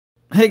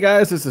Hey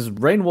guys, this is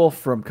Rainwolf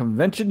from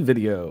Convention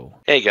Video.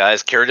 Hey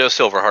guys, Kirido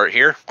Silverheart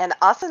here. And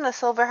Asuna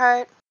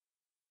Silverheart.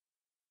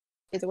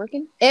 Is it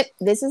working?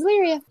 This is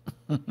Lyria.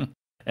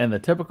 And the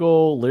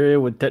typical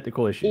Lyria with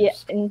technical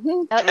issues. Yeah.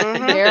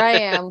 Here I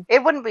am.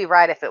 It wouldn't be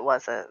right if it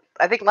wasn't.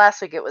 I think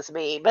last week it was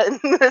me,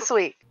 but this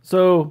week.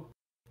 So,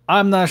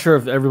 I'm not sure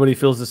if everybody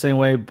feels the same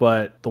way,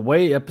 but the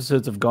way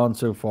episodes have gone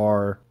so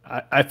far,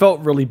 I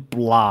felt really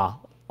blah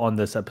on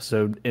this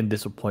episode in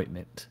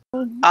disappointment.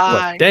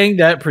 But dang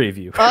that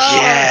preview.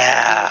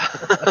 Yeah.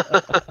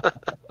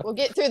 We'll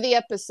get through the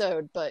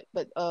episode, but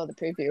the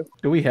preview.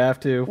 Do we have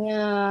to?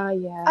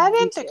 Yeah. I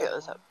didn't think it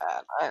was so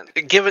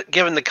bad.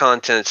 Given the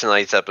content of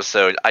tonight's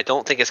episode, I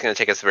don't think it's going to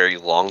take us very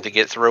long to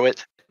get through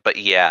it. But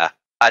yeah,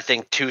 I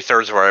think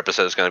 2/3 of our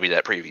episode is going to be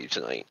that preview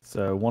tonight.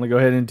 So, want to go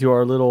ahead into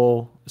our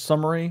little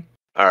summary?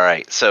 All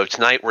right, so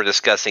tonight we're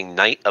discussing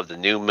Night of the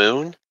New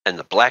Moon and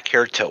the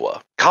black-haired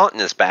Toa. Kanten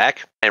is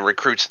back and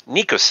recruits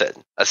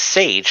Nikosin, a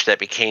sage that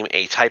became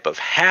a type of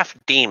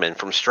half-demon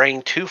from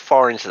straying too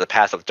far into the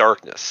path of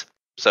darkness.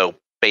 So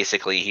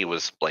basically he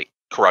was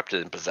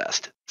corrupted and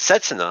possessed.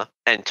 Setsuna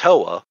and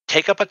Toa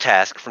take up a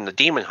task from the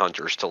demon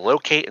hunters to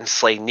locate and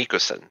slay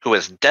Nikosin, who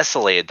has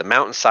desolated the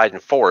mountainside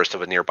and forest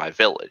of a nearby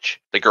village.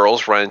 The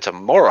girls run into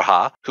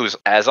Moroha, who's,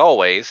 as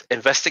always,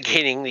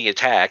 investigating the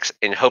attacks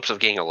in hopes of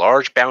getting a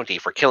large bounty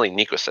for killing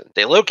Nikosin.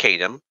 They locate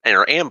him and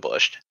are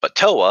ambushed, but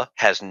Toa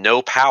has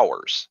no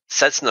powers.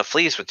 Setsuna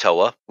flees with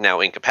Toa,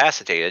 now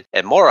incapacitated,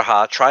 and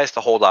Moroha tries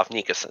to hold off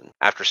Nikosin.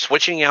 After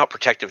switching out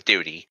protective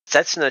duty,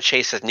 Setsuna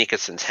chases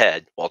Nikosin's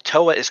head, while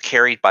Toa is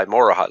carried by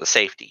Moroha to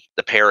safety.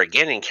 The pair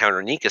again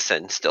encounter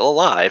Nikosin, still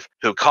alive,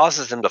 who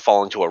causes them to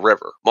fall into a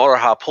river.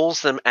 Moroha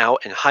pulls them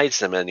out and hides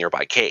them in a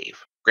nearby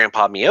cave.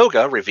 Grandpa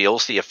Miyoga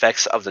reveals the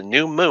effects of the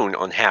new moon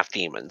on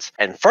half-demons,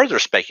 and further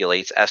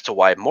speculates as to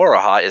why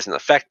Moroha isn't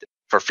affected.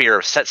 For fear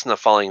of Setsuna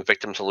falling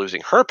victim to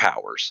losing her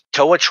powers,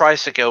 Toa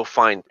tries to go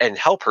find and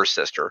help her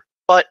sister,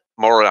 but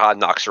Moroha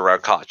knocks her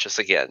unconscious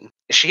again.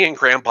 She and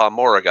Grandpa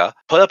Moroga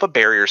put up a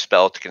barrier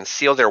spell to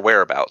conceal their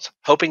whereabouts,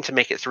 hoping to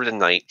make it through the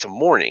night to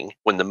morning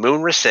when the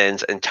moon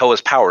rescinds and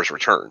Toa's powers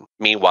return.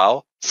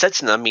 Meanwhile,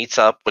 Setsuna meets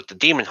up with the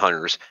demon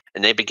hunters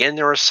and they begin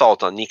their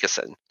assault on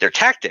Nikosin. Their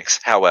tactics,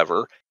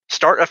 however,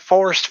 start a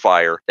forest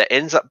fire that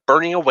ends up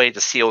burning away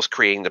the seals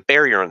creating the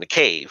barrier in the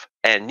cave,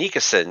 and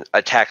Nikosin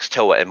attacks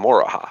Toa and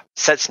Moroha.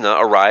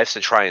 Setsuna arrives to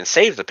try and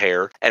save the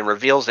pair, and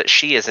reveals that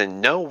she is in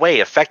no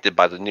way affected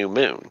by the new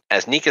moon.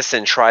 As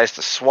Nikosin tries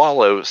to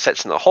swallow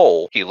Setsuna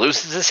whole, he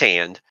loses his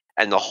hand,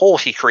 and the hole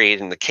he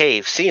created in the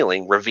cave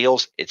ceiling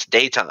reveals it's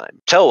daytime.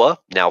 Toa,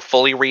 now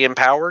fully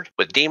re-empowered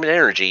with demon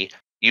energy,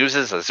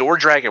 uses a Zor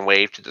Dragon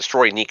Wave to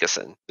destroy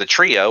Nikosin. The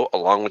trio,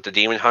 along with the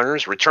demon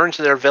hunters, return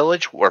to their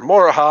village where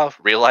Moroha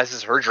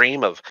realizes her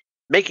dream of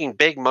making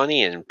big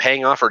money and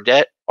paying off her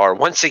debt are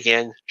once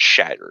again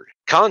shattered.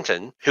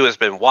 Kanten, who has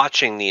been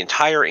watching the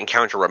entire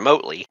encounter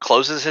remotely,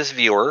 closes his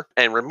viewer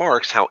and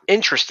remarks how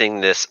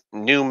interesting this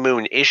new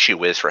moon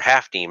issue is for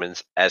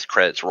half-demons as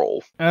credits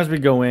roll. As we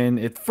go in,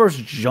 it first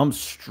jumps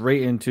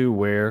straight into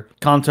where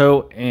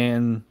Kanto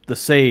and the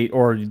sage,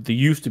 or the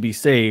used-to-be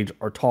sage,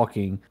 are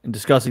talking and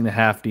discussing the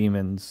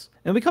half-demons.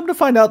 And we come to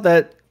find out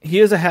that he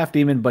is a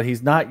half-demon, but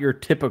he's not your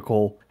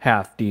typical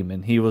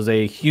half-demon. He was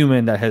a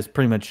human that has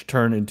pretty much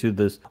turned into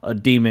a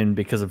demon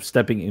because of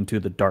stepping into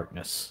the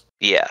darkness.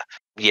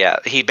 Yeah,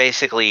 he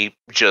basically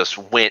just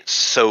went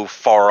so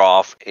far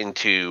off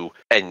into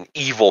an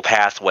evil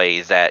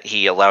pathway that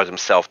he allowed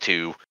himself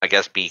to, I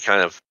guess, be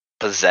kind of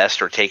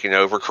possessed or taken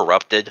over,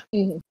 corrupted.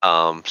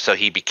 Mm-hmm. So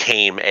he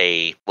became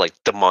a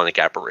demonic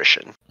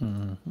apparition.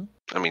 Mm-hmm.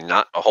 I mean,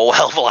 not a whole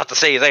hell of a lot to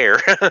say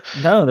there.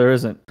 No, there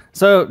isn't.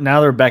 So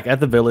now they're back at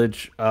the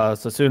village.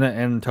 Setsuna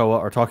and Toa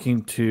are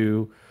talking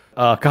to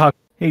Kahako.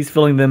 He's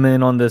filling them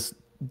in on this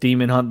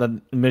demon hunt,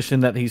 the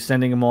mission that he's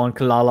sending him on.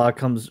 Kalala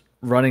comes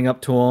running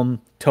up to him.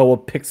 Toa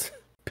picks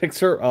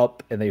her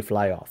up, and they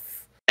fly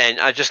off. And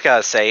I just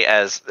gotta say,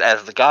 as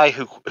the guy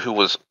who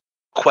was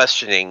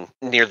questioning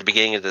near the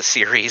beginning of the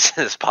series,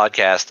 this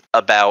podcast,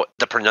 about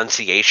the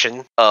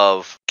pronunciation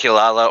of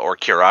Kilala or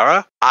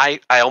Kirara, I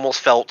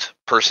almost felt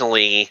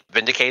personally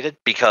vindicated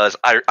because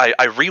I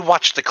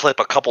rewatched the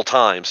clip a couple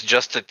times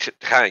just to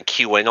kind of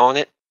cue in on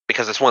it,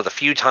 because it's one of the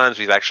few times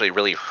we've actually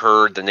really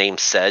heard the name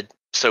said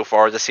so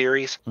far in the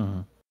series.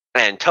 Mm-hmm.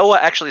 And Toa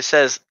actually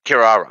says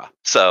Kirara.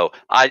 So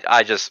I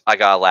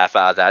got a laugh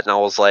out of that, and I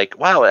was like,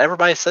 wow,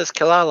 everybody says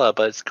Kilala,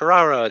 but it's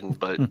Kirara,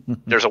 but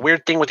there's a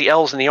weird thing with the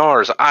L's and the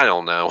R's. I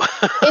don't know.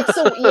 It's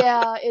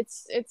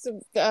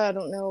I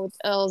don't know. It's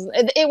L's.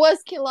 It was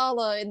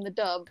Kilala in the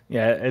dub.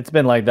 Yeah, it's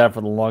been like that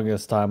for the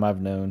longest time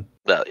I've known.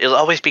 Well, it'll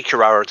always be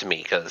Kirara to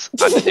me because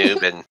I'm a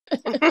noob and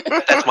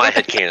that's my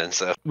headcanon.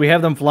 So we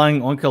have them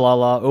flying on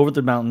Kilala over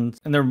the mountains,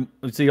 and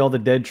we see all the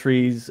dead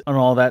trees and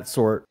all that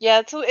sort.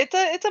 Yeah,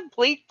 it's a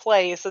bleak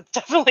place. It's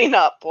definitely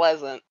not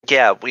pleasant.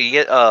 Yeah, we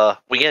get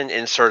an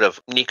insert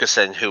of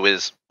Nikosin, who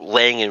is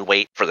laying in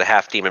wait for the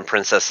half-demon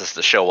princesses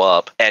to show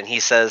up, and he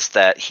says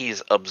that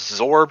he's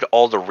absorbed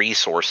all the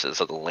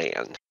resources of the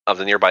land. of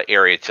the nearby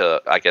area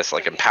to, I guess,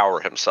 like empower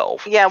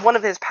himself. Yeah, one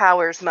of his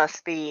powers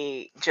must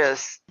be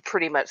just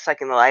pretty much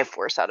sucking the life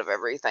force out of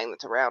everything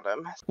that's around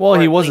him. Well, Or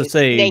he at was a least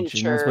sage, and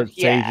that's nature. what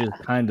sages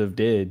kind of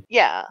did.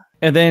 Yeah.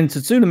 And then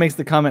Satsuna makes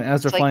the comment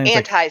as they're It's like flying.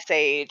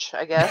 anti-sage,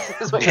 I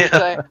guess, is what you'd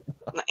say.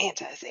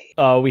 Anti-sage.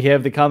 We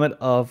have the comment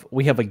of,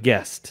 we have a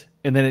guest.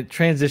 And then it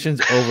transitions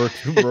over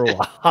to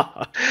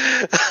Maroha.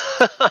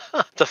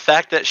 The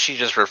fact that she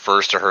just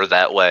refers to her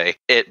that way,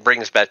 it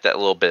brings back that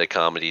little bit of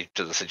comedy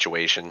to the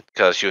situation.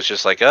 Because she was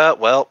just like,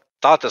 well,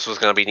 thought this was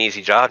going to be an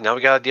easy job. Now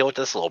we got to deal with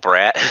this little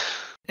brat.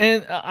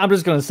 And I'm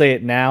just going to say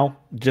it now,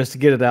 just to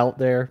get it out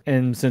there.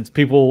 And since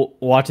people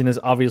watching this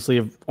obviously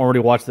have already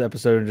watched the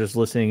episode and just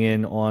listening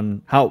in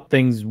on how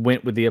things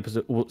went with the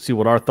episode, we'll see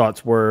what our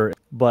thoughts were.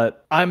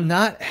 But I'm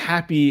not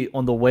happy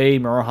on the way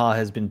Maroha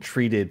has been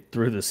treated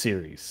through the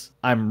series.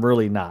 I'm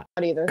really not.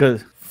 Not either.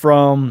 Because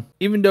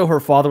even though her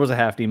father was a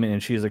half demon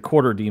and she's a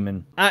quarter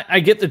demon, I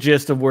get the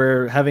gist of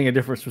where having a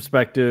different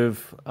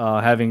perspective,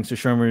 having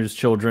Sushomu's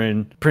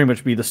children pretty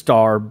much be the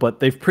star, but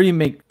they've pretty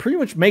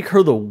much make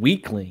her the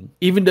weakling,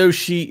 even though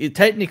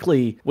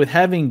technically, with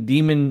having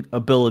demon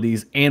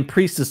abilities and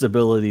priestess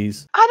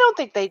abilities. I don't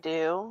think they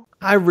do.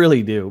 I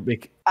really do.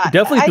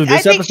 Definitely through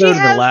this episode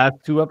and the last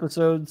 2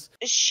 episodes.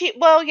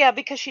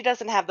 Because she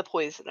doesn't have the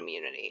poison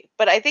immunity.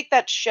 But I think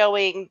that's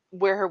showing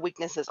where her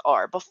weaknesses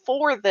are.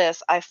 Before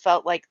this, I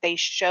felt like they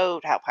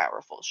showed how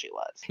powerful she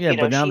was. Yeah,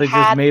 but now they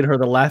just made her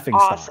the laughing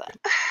stock.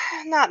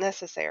 Not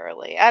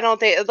necessarily. I don't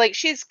think, like,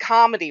 she's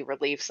comedy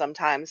relief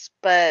sometimes,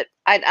 but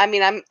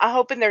I'm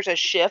hoping there's a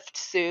shift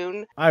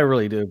soon. I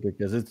really do,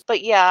 because it's.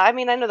 But yeah, I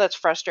know that's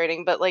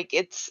frustrating, but like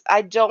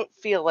I don't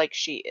feel like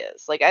she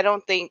is. Like,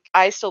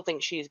 I still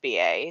think she's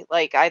BA.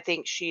 Like, I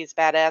think she's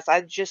badass.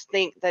 I just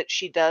think that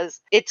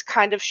it's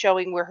kind of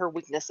showing where her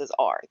weaknesses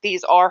are.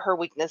 These are her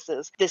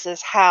weaknesses. This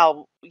is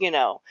how,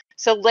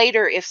 So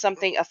later, if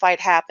a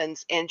fight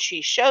happens and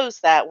she shows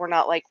that, we're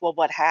not like, well,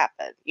 what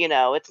happened?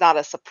 It's not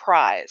a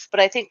surprise. But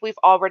I think we've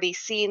already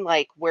seen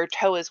like where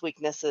Toa's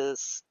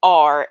weaknesses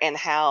are and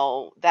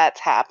how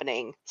that's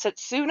happening.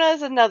 Satsuna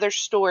is another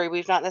story.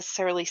 We've not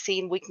necessarily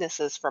seen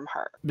weaknesses from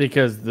her.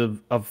 Because the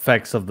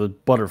effects of the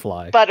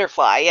butterfly.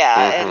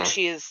 Yeah. And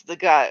she's the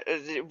guy.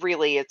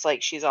 Really, it's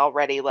like she's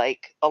already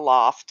like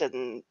aloft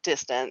and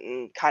distant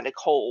and kind of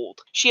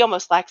cold. She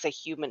almost lacks a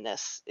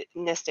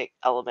humanistic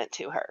element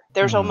to her.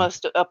 There's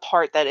almost a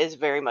part that is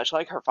very much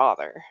like her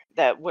father,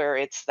 where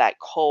it's that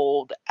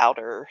cold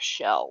outer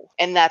shell,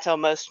 and that's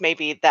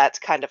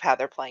kind of how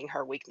they're playing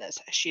her weakness.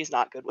 She's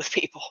not good with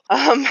people.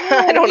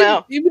 I don't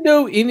know. Even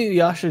though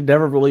Inuyasha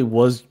never really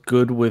was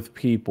good with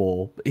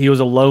people, he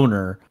was a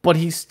loner, but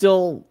he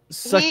still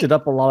sucked it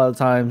up a lot of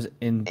times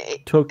and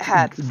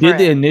did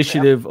the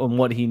initiative on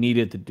what he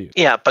needed to do.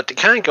 Yeah, but to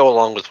kind of go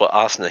along with what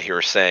Asuna here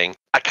is saying,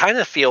 I kind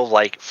of feel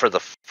like for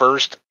the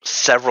first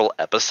several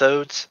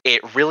episodes,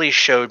 it really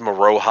showed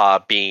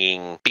Maroha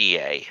being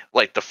BA.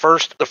 Like the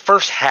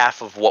first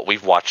half of what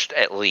we've watched,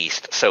 at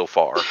least so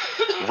far,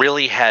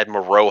 really had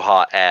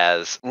Maroha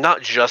as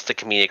not just a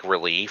comedic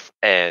relief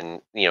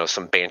and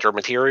some banter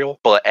material,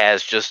 but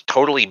as just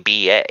totally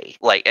BA.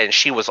 Like, and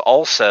she was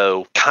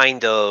also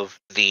kind of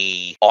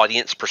the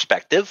audience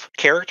perspective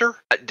character.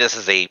 This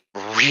is a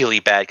really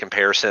bad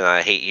comparison, and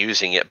I hate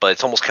using it, but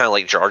it's almost kind of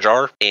like Jar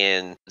Jar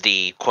in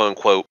the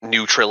quote-unquote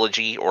new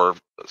trilogy or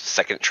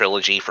second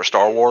trilogy for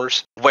Star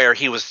Wars, where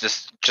he was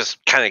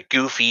just kind of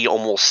goofy,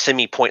 almost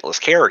semi-pointless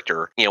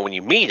character, when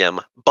you meet him,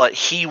 but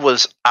he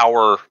was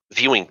our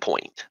viewing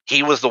point.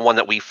 He was the one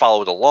that we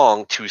followed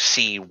along to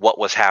see what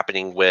was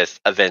happening with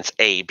events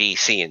A, B,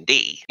 C, and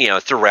D,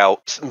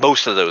 throughout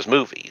most of those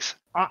movies.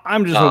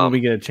 I'm just hoping we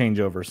get a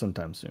changeover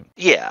sometime soon.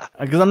 Yeah.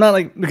 Because I'm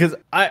not because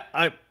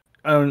I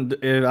don't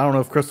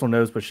know if Crystal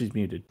knows, but she's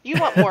muted. You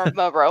want more of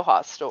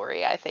Maroha's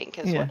story, I think,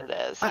 is what it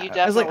is. You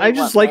definitely I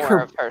just like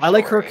her. I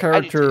like her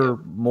character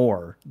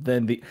more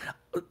than the.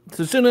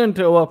 Satsuna and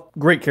Toa,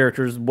 great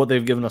characters, what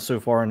they've given us so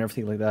far and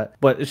everything like that.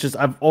 But it's just,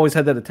 I've always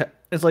had that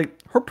it's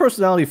like her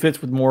personality fits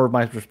with more of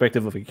my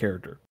perspective of a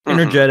character.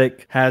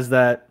 Energetic, has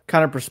that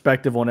kind of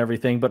perspective on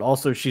everything, but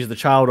also she's the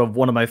child of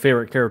one of my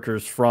favorite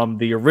characters from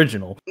the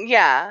original.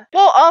 Yeah.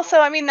 Well, also,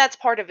 that's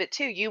part of it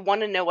too. You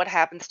want to know what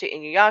happens to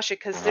Inuyasha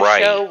because the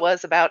show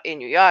was about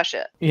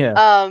Inuyasha.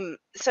 Yeah.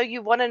 So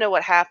you want to know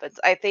what happens.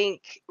 I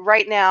think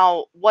right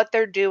now what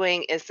they're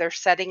doing is they're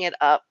setting it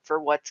up for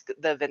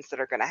the events that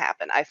are going to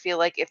happen. I feel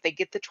like if they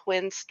get the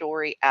twin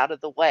story out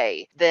of the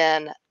way,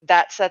 then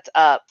that sets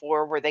up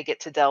for where they get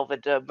to delve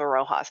into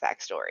Maroha's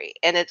backstory.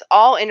 And it's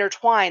all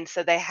intertwined,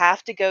 so they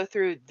have to go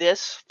through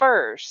this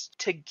first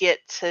to get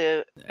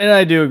to. And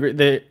I do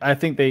agree. I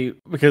think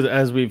because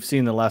as we've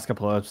seen the last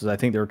couple of episodes, I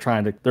think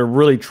they're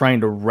really trying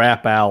to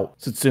wrap out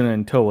Satsuna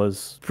and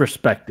Toa's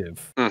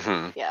perspective.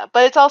 Mm-hmm. Yeah,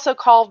 but it's also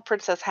called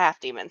Princess Half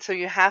Demon, so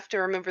you have to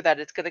remember that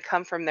it's going to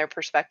come from their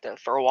perspective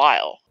for a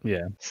while.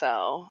 Yeah.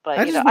 So, but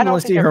I just want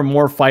to see her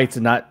more fights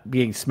and not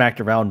being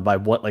smacked around by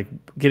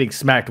getting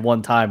smacked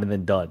one time and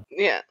then done.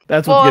 Yeah.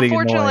 That's what's getting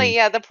unfortunately,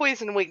 annoying. The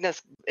poison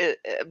weakness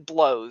it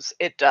blows.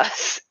 It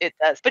does. It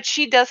does. But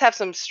she does have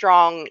some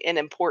strong and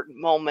important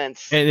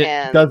moments. And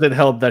it doesn't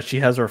help that she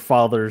has her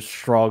father's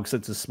strong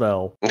sense of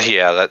smell.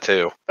 Yeah, that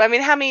too. I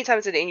mean, how many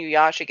times did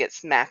Inuyasha get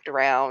smacked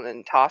around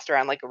and tossed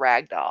around like a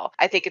rag doll?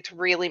 I think it's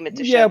really meant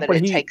to show that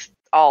it takes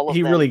all of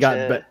he them really got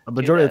to a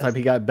majority do of the time this.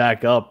 he got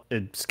back up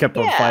and just kept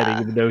on fighting,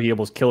 Yeah. even though he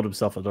almost killed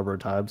himself a number of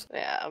times.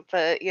 Yeah,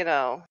 but you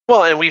know.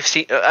 Well, and we've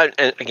seen,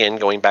 and again,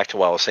 going back to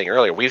what I was saying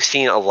earlier, we've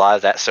seen a lot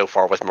of that so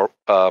far with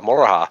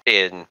Moroha.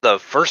 In the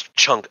first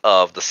chunk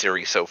of the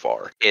series so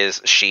far,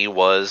 is she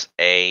was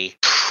a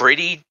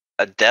pretty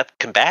adept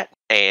combatant.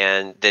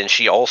 And then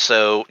she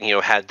also,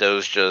 had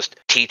those just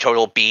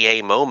teetotal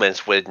BA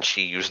moments when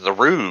she used the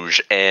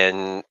Rouge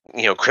and,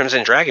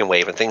 Crimson Dragon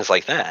Wave and things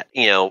like that.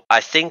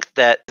 I think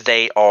that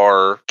they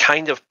are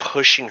kind of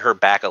pushing her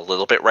back a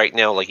little bit right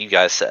now, like you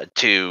guys said,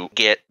 to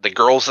get the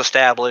girls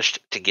established,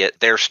 to get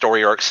their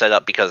story arc set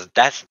up, because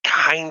that's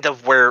kind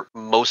of where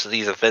most of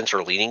these events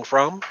are leading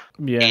from.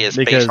 Yeah, is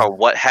based on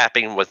what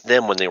happened with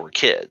them when they were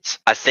kids.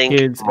 I think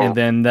kids, and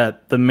then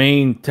that the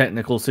main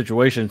technical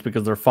situations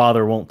because their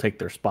father won't take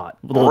their spot.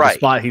 The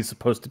spot he's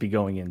supposed to be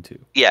going into.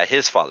 Yeah,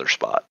 his father's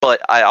spot.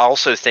 But I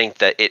also think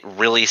that it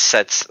really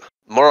sets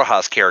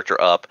Moroha's character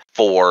up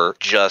for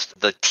just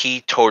the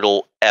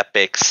teetotal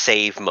epic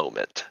save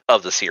moment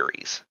of the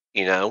series.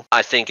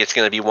 I think it's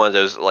going to be one of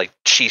those, like,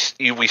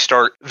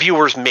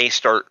 viewers may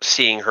start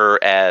seeing her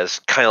as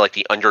kind of like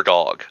the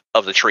underdog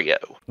of the trio.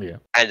 Yeah.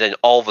 And then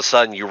all of a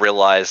sudden you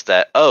realize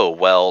that, oh,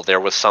 well,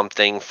 there was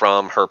something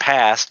from her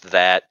past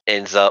that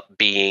ends up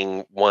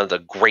being one of the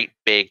great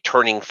big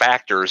turning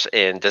factors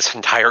in this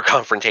entire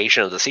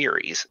confrontation of the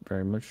series.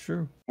 Very much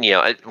true.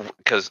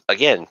 Because,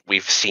 again,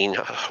 we've seen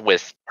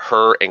with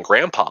her and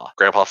Grandpa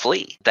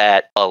Flea,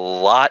 that a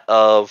lot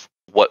of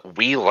what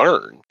we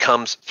learn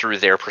comes through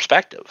their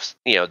perspectives.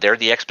 They're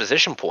the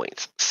exposition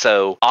points.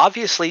 So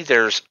obviously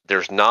there's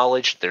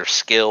knowledge, there's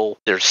skill,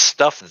 there's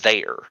stuff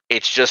there.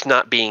 It's just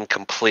not being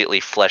completely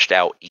fleshed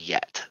out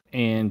yet.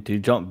 And to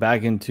jump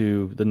back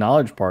into the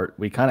knowledge part,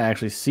 we kind of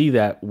actually see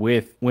that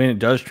with when it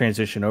does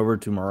transition over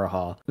to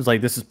Moroha. It's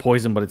like, this is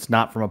poison, but it's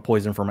not from a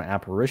poison, from an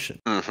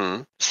apparition.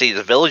 Mm-hmm. See,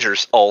 the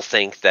villagers all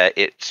think that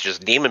it's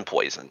just demon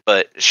poison.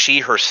 But she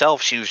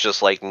herself, she was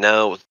just like,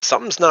 no,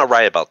 something's not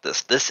right about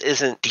this. This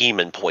isn't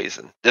demon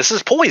poison. This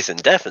is poison,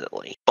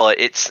 definitely. But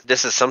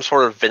this is some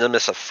sort of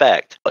venomous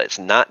effect, but it's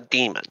not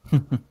demon.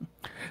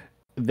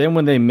 Then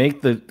when they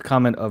make the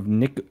comment of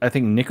I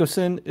think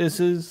Nicholson is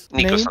his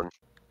name.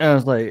 And I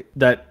was like,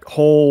 that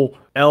whole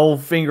L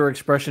finger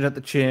expression at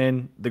the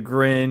chin, the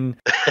grin.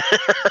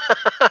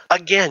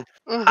 Again,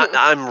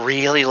 I'm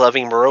really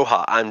loving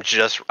Moroha.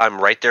 I'm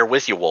right there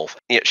with you, Wolf.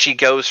 She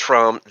goes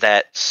from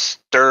that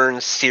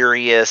stern,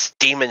 serious,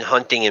 demon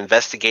hunting,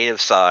 investigative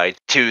side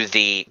to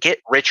the get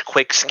rich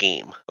quick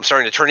scheme. I'm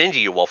starting to turn into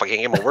you, Wolf. I can't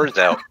get my words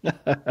out.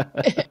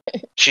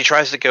 She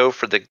tries to go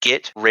for the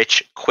get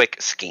rich quick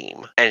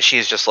scheme. And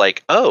she's just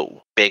like,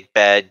 oh, big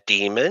bad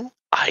demon?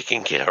 I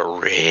can get a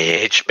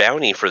rich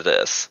bounty for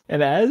this.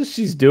 And as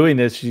she's doing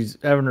this, she's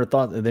having her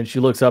thoughts, and then she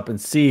looks up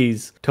and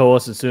sees Toa,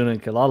 Sasuna,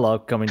 and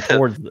Kilala coming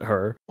towards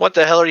her. What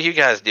the hell are you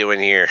guys doing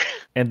here?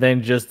 And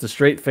then just the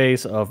straight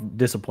face of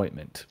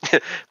disappointment.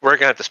 We're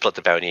gonna have to split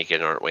the bounty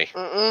again, aren't we?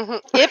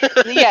 Mm-hmm.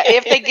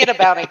 If they get a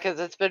bounty, because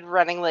it's been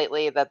running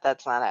lately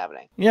that's not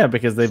happening. Yeah,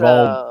 because they've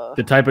all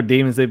the type of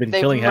demons they've been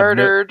killing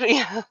murdered.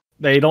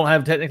 They don't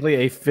have technically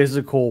a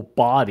physical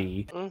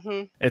body.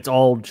 Mm-hmm. It's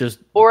all just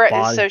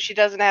body. So she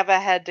doesn't have a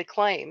head to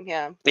claim.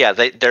 Yeah. Yeah,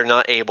 they're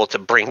not able to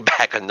bring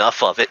back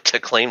enough of it to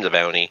claim the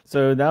bounty.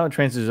 So now it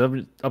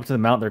transitions up to the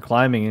mountain they're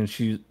climbing, and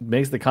she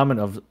makes the comment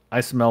of, I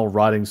smell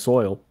rotting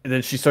soil. And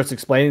then she starts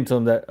explaining to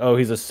him that, oh,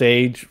 he's a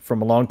sage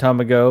from a long time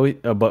ago,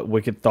 but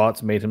wicked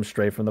thoughts made him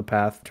stray from the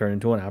path, turn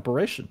into an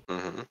apparition.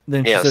 Mm-hmm.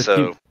 Then she says,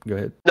 go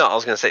ahead. No, I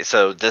was going to say,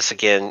 so this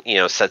again,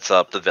 sets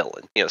up the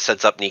villain,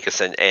 sets up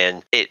Nicholson,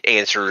 and it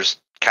answers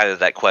kind of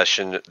that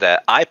question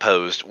that I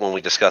posed when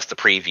we discussed the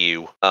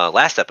preview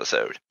last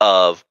episode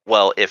of,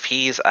 well, if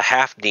he's a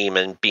half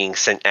demon being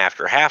sent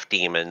after half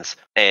demons,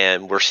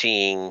 and we're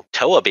seeing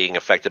Toa being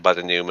affected by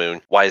the new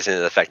moon, why isn't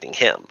it affecting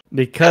him?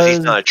 Because he's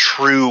not a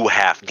true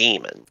half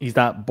demon. He's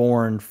not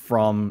born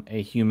from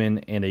a human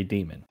and a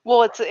demon.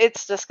 Well,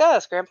 it's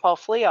discussed. Grandpa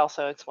Flea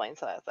also explains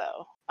that,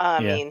 though. I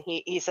mean,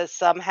 he says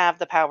some have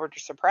the power to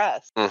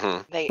suppress.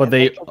 Mm-hmm.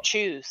 They can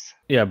choose.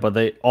 Yeah, but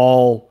they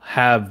all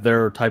have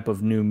their type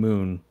of new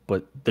moon,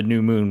 but the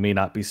new moon may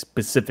not be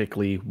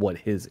specifically what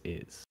his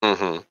is.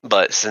 Mm-hmm.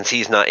 But since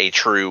he's not a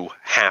true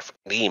half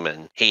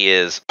demon, he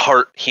is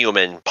part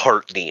human,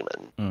 part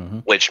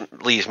demon, which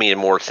leaves me to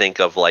more think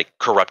of like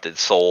corrupted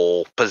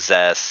soul,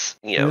 possess,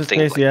 in this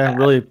things case, like that.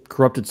 Really,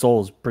 corrupted soul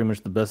is pretty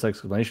much the best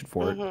explanation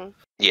for it.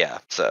 Yeah,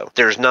 so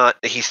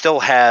he still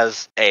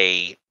has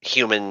a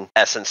human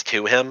essence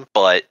to him,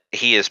 but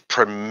he has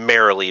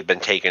primarily been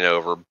taken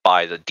over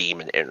by the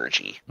demon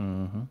energy.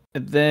 And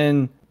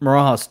then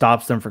Moroha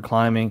stops them for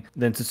climbing.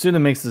 Then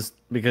Satsuna makes this,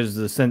 because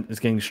the scent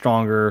is getting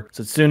stronger,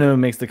 Satsuna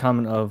makes the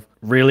comment of,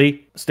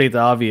 really? State the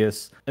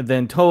obvious. And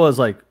then Toa's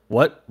like,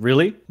 what?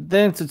 Really?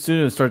 Then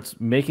Setsuna starts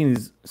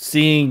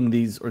seeing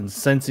these or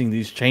sensing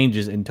these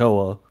changes in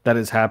Toa that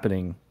is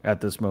happening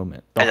at this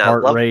moment. The And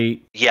heart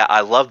rate. Yeah,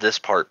 I love this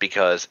part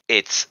because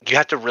you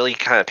have to really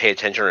kind of pay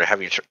attention or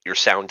have your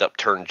sound up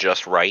turned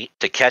just right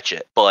to catch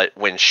it. But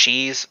when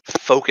she's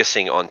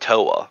focusing on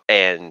Toa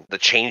and the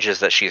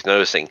changes that she's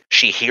noticing,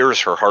 she hears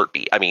her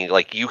heartbeat. I mean,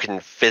 like you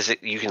can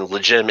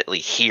legitimately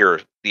hear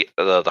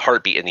the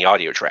heartbeat in the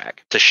audio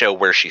track to show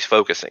where she's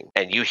focusing,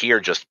 and you hear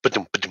just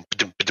ba-dum, ba-dum,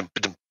 ba-dum, ba-dum,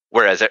 ba-dum,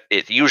 whereas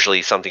it's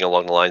usually something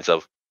along the lines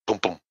of boom,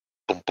 boom,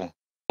 boom, boom,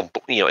 boom,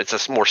 boom. You know, it's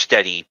a more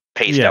steady,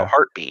 paced out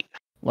heartbeat.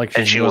 Like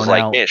and she was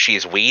like, man,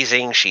 she's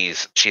wheezing,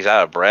 she's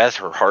out of breath,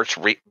 her heart's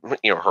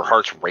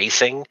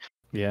racing.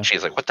 Yeah.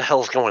 She's like, what the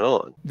hell is going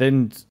on?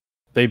 Then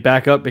they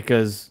back up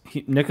because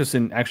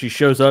Nicholson actually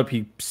shows up.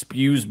 He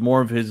spews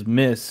more of his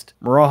mist.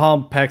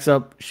 Maraha packs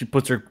up. She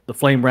puts the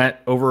flame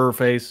rat over her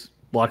face,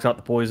 blocks out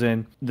the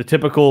poison. The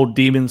typical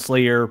Demon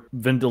Slayer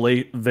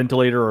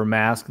ventilator or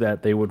mask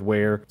that they would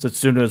wear.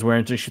 Setsuna is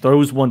wearing. So she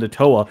throws one to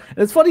Toa. And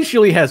it's funny she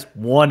only has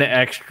one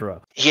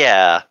extra.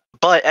 Yeah,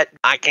 but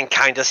I can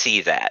kind of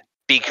see that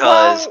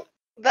because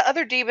the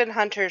other demon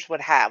hunters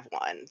would have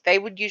one. They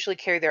would usually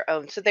carry their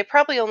own, so they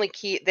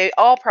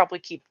all probably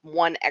keep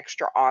one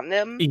extra on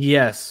them.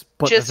 Yes,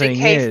 but just in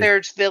case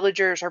there's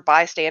villagers or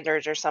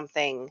bystanders or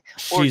something,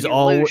 or you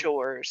lose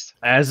yours.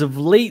 As of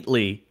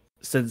lately,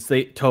 since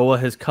Toa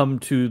has come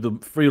to the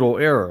feudal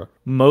era,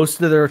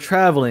 most of their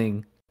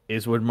traveling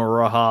is with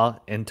Maraha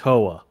and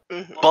Toa.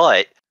 Mm-hmm.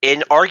 But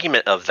in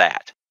argument of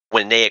that,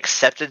 when they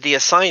accepted the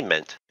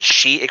assignment,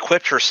 she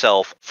equipped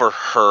herself for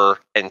her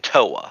and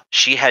Toa.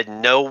 She had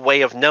no way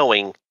of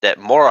knowing that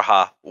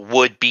Maraha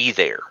would be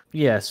there.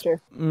 Yes, true.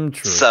 True.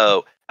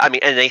 So, I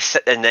mean, and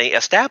they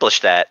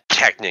established that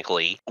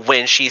technically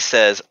when she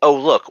says, "Oh,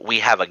 look, we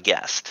have a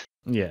guest."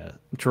 Yeah,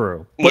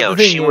 true. You know,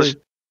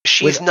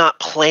 she's not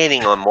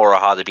planning on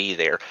Maraha to be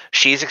there.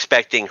 She's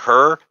expecting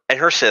her and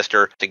her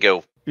sister to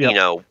go,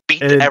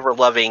 beat the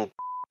ever-loving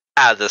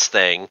out of this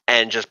thing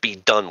and just be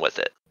done with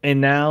it. And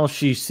now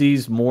she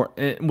sees more.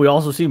 We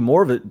also see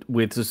more of it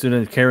with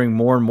Setsuna caring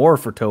more and more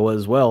for Toa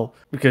as well.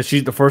 Because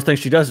the first thing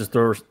she does is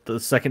throw the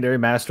secondary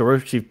mask to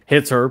her. She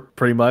hits her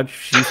pretty much.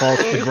 She falls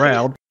to the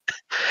ground.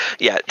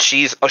 Yeah,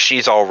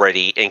 she's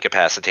already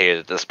incapacitated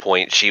at this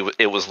point.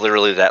 It was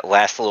literally that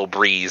last little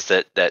breeze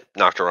that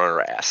knocked her on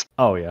her ass.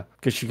 Oh yeah,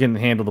 because she couldn't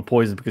handle the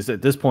poison. Because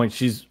at this point,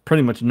 she's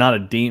pretty much not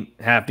a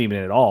half demon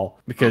at all.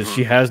 Because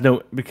she has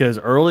no. Because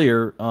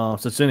earlier,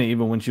 Setsuna,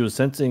 even when she was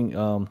sensing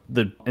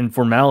the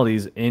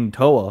informalities in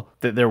Toa,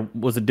 that there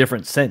was a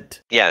different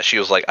scent. Yeah, she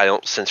was like, I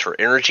don't sense her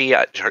energy.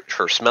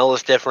 Her smell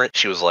is different.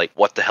 She was like,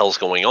 what the hell's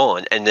going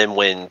on? And then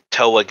when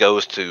Toa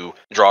goes to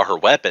draw her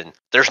weapon,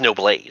 there's no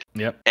blade.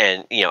 Yep.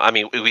 And,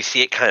 we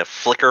see it kind of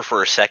flicker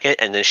for a second,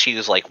 and then she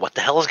was like, what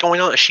the hell is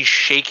going on? And she's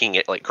shaking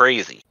it like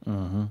crazy.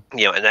 Mm-hmm.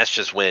 And that's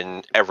just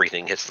when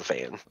everything hits the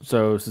fan.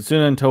 So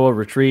Setsuna and Toa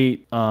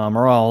retreat.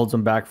 Maraha holds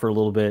them back for a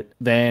little bit,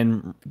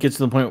 then gets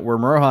to the point where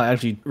Maraha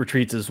actually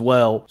retreats as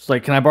well. It's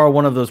like, can I borrow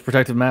one of those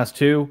protective masks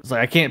too? It's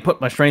like, I can't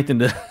put my strength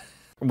into...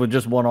 with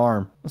just one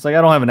arm. It's like,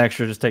 I don't have an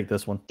extra, just take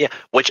this one. Yeah,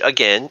 which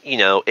again,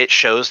 it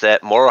shows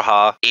that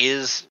Maraha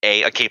is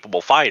a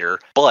capable fighter,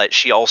 but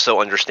she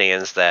also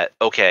understands that,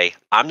 okay,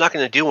 I'm not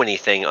going to do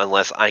anything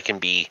unless I can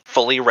be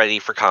fully ready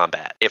for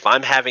combat. If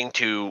I'm having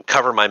to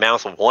cover my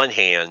mouth with one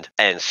hand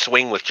and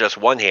swing with just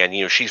one hand,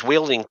 she's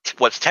wielding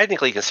what's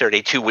technically considered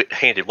a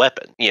two-handed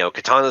weapon.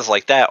 Katanas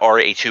like that are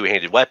a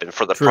two-handed weapon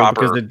for the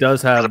because it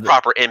does have the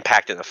proper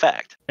impact and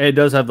effect. It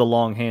does have the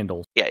long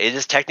handles. Yeah, it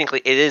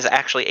is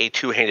actually a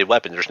two-handed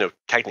weapon. There's no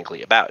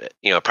technically about it.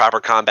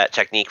 Proper combat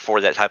technique for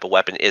that type of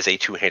weapon is a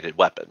two-handed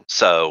weapon.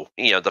 So,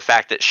 the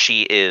fact that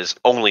she is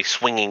only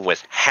swinging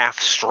with half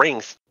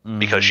strength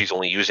because she's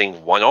only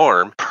using one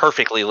arm,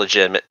 perfectly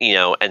legitimate,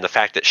 and the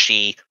fact that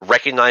she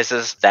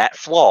recognizes that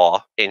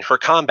flaw in her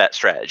combat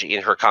strategy,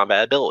 in her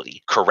combat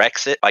ability,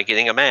 corrects it by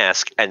getting a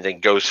mask, and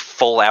then goes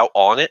full out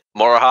on it.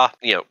 Maraha,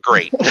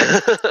 great.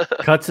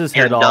 Cuts his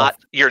head off.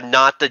 You're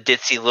not the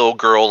ditzy little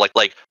girl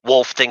like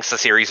Wolf thinks the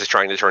series is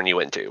trying to turn you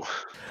into.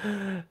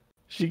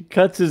 She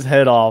cuts his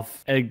head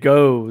off and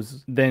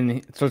goes, then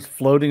it starts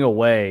floating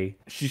away.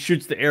 She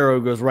shoots the arrow,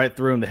 goes right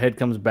through him, the head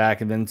comes back,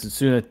 and then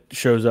Setsuna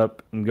shows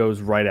up and goes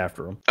right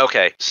after him.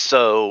 Okay,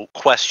 so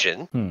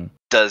question.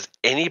 Does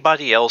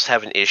anybody else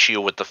have an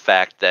issue with the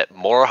fact that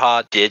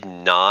Maraha did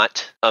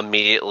not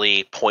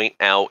immediately point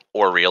out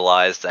or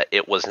realize that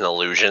it was an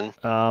illusion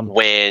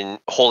when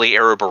Holy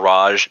Arrow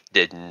Barrage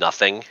did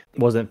nothing?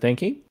 Wasn't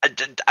thinking?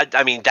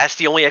 I mean, that's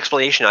the only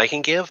explanation I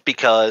can give,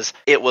 because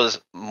it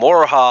was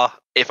Maraha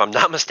if I'm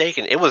not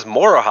mistaken, it was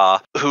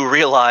Moroha who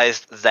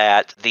realized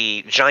that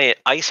the giant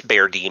ice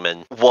bear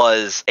demon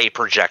was a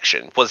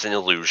projection, was an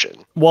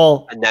illusion.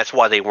 Well, And that's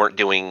why they weren't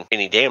doing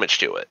any damage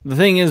to it. the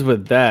thing is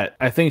with that,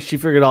 I think she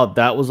figured out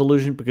that was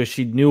illusion because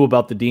she knew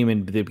about the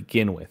demon to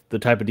begin with, the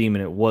type of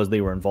demon it was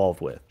they were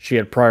involved with. She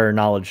had prior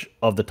knowledge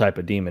of the type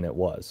of demon it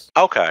was.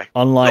 Okay.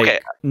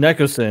 Unlike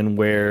Nekosen,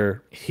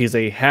 where he's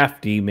a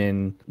half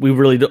demon,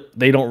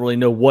 they don't really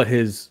know what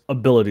his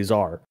abilities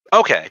are.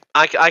 Okay,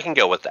 I can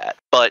go with that.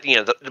 But,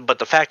 but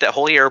the fact that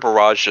Holy Air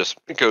Barrage just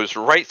goes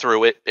right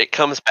through it, it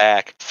comes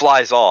back,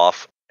 flies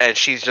off, and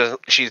she's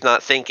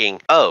not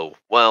thinking, oh,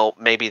 well,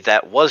 maybe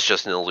that was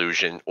just an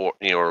illusion or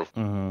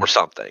or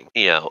something.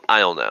 I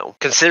don't know.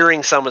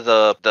 Considering some of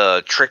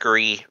the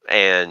trickery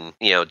and,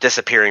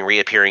 disappearing,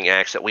 reappearing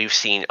acts that we've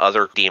seen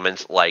other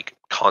demons like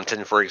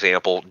Kontin, for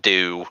example,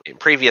 do in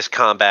previous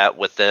combat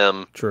with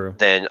them, True.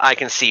 Then I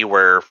can see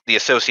where the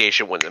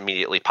association wouldn't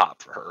immediately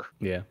pop for her.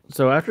 Yeah.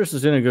 So after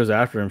Suzuna goes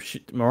after him,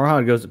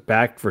 Moroha goes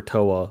back for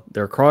Toa.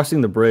 They're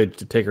crossing the bridge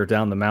to take her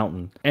down the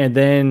mountain. And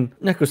then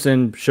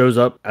Nekosen shows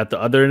up at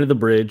the other end of the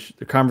bridge.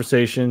 The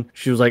conversation,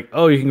 she was like,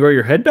 oh, you can grow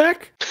your head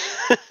back?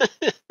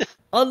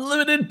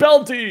 Unlimited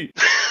bounty!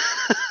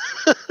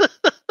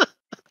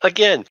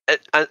 Again,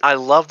 I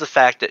love the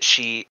fact that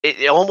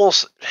it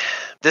almost,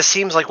 this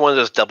seems like one of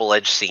those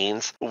double-edged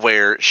scenes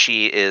where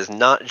she is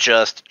not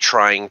just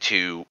trying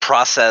to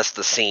process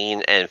the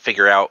scene and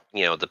figure out,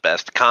 the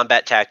best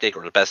combat tactic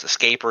or the best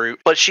escape route,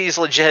 but she's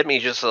legitimately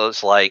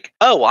just like,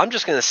 oh, I'm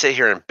just going to sit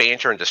here and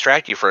banter and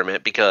distract you for a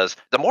minute because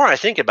the more I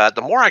think about it,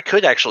 the more I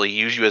could actually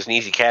use you as an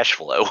easy cash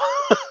flow.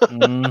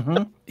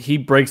 He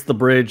breaks the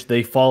bridge.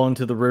 They fall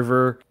into the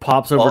river,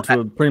 pops over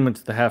to pretty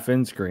much the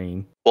half-end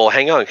screen. Well,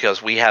 hang on,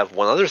 because we have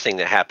one other thing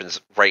that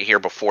happens right here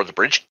before the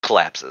bridge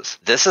collapses.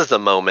 This is the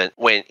moment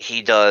when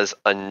he does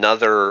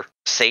another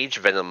Sage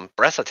Venom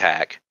breath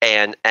attack,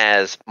 and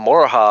as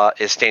Moroha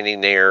is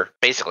standing there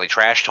basically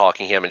trash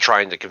talking him and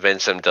trying to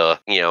convince him to,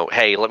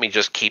 hey, let me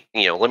just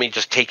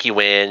take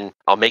you in,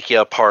 I'll make you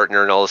a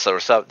partner and all this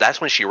other stuff,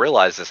 that's when she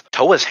realizes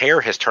Toa's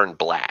hair has turned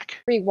black.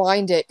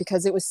 Rewind it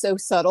because it was so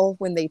subtle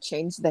when they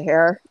changed the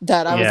hair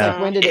that I was like,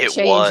 when did it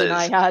change? Was. And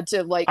I had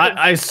to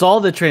I saw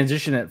the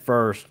transition at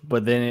first,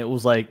 but then it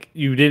was like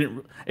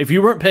if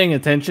you weren't paying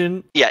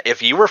attention. Yeah,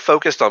 if you were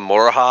focused on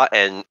Moroha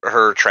and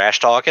her trash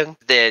talking,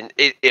 then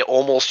it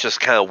almost just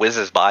kind of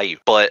whizzes by you.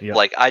 But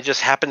I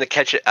just happened to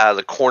catch it out of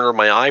the corner of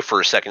my eye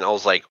for a second. I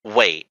was like,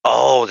 wait,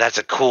 oh, that's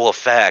a cool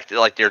effect.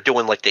 Like they're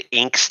doing like the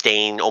ink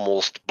stain,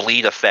 almost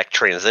bleed effect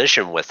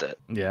transition with it.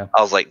 Yeah.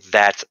 I was like,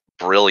 that's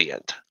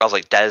brilliant. I was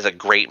like, that is a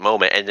great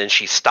moment. And then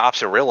she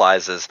stops and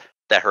realizes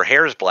that her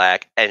hair is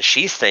black, and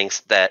she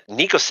thinks that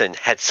Nekosen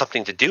had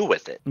something to do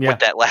with it, with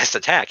that last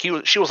attack. She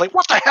was like,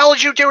 what the hell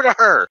did you do to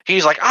her?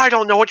 He's like, I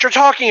don't know what you're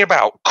talking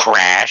about.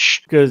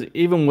 Crash. Because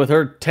even with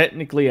her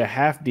technically a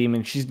half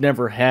demon, she's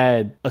never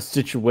had a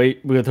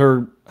situation with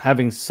her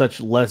having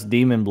such less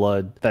demon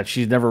blood that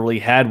she's never really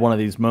had one of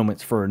these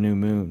moments for a new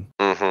moon.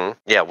 Mm-hmm.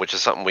 Yeah, which is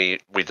something we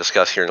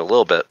discuss here in a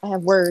little bit. I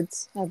have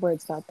words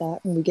about that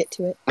when we get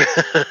to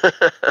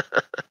it.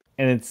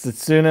 And it's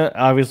Setsuna.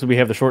 Obviously, we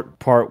have the short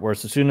part where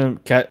Setsuna,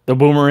 the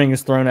boomerang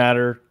is thrown at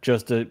her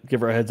just to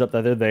give her a heads up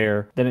that they're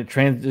there. Then it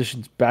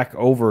transitions back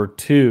over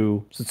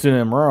to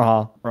Setsuna and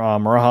Moroha.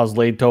 Moroha's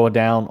laid Toa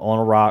down on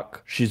a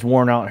rock. She's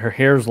worn out. Her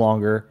hair's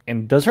longer.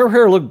 And does her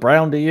hair look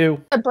brown to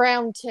you? A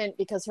brown tint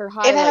because her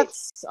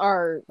highlights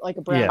are like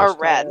a brown. Or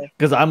red.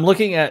 Because I'm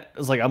looking at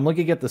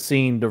the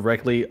scene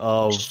directly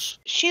of.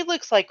 She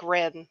looks like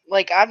Ren.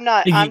 Like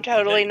I'm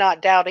totally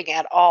not doubting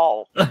at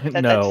all that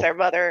that's their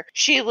mother.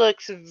 She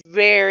looks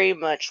very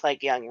much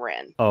like young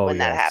Ren when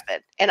that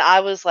happened. And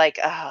I was like,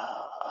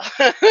 oh.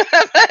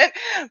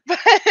 but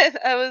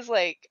I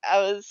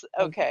was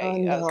okay. Oh,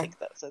 no. I was like,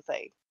 that's a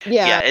thing.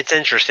 Yeah, it's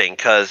interesting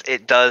because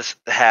it does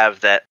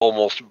have that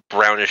almost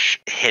brownish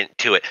hint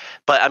to it.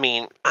 But I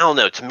mean, I don't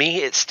know. To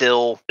me, it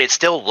still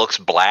looks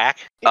black.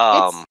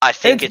 I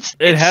think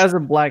it has a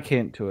black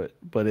hint to it,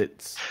 but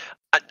it's.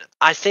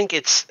 I think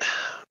it's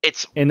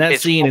in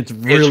that scene. It's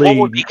what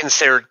would be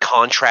considered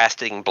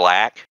contrasting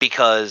black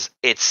because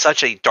it's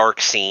such a dark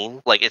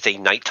scene. Like it's a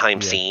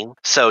nighttime scene,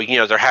 so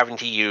they're having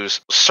to use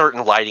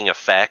certain lighting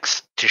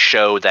effects to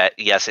show that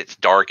yes, it's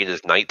dark, it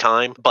is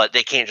nighttime, but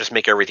they can't just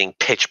make everything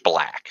pitch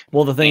black.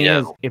 Well, the thing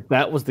is, if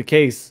that was the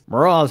case,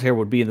 Moroha's hair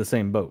would be in the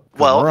same boat.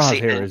 Well, Moroha's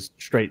hair is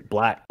straight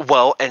black.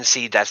 Well, and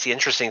see, that's the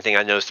interesting thing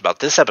I noticed about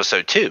this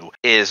episode too.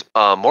 Is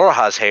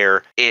Moroha's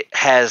hair? It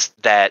has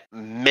that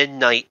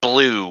midnight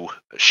blue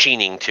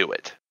sheening to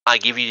it. I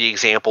give you the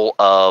example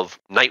of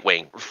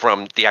Nightwing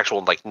from the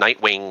actual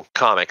Nightwing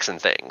comics and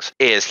things.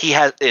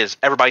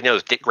 Everybody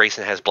knows Dick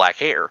Grayson has black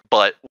hair,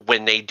 but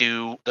when they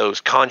do those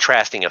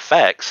contrasting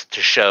effects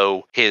to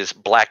show his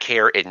black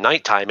hair at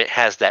nighttime, it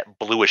has that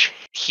bluish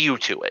hue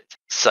to it.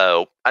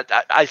 So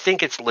I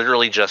think it's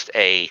literally just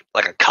a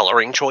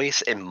coloring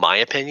choice in my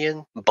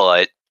opinion,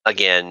 but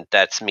again,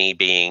 that's me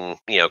being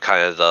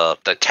kind of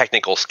the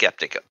technical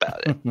skeptic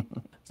about it.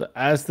 So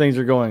as things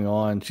are going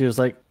on, she's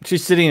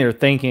sitting there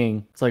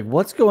thinking, it's like,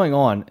 what's going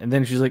on? And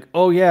then she's like,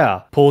 oh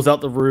yeah, pulls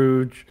out the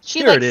Rouge. She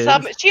Here it is.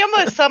 she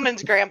almost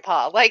summons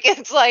Grandpa.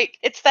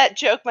 It's that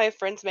joke my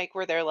friends make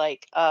where they're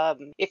like,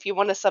 if you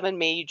want to summon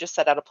me, you just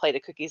set out a plate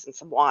of cookies and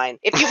some wine.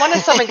 If you want to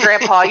summon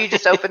Grandpa, you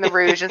just open the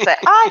Rouge and say,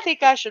 I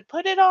think I should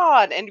put it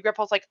on. And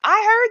Grandpa's like,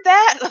 I heard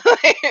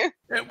that.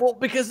 Well,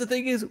 because the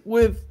thing is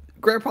with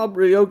Grandpa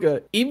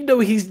Ryoga, even though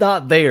he's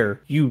not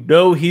there, you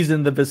know he's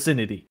in the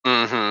vicinity.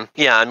 Mm-hmm.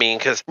 Yeah, I mean,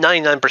 because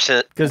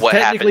 99% because what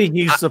technically happened,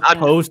 he's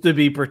supposed to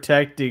be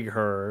protecting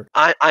her.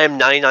 I am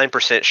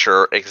 99%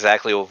 sure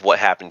exactly of what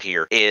happened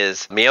here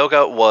is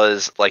Miyoga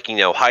was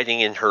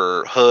hiding in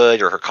her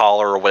hood or her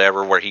collar or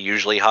whatever where he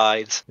usually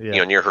hides,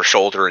 near her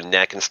shoulder and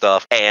neck and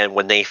stuff. And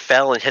when they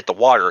fell and hit the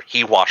water,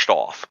 he washed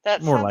off.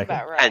 That More sounds like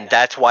about right. And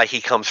that's why he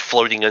comes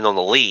floating in on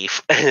the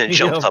leaf and then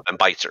jumps up and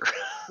bites her.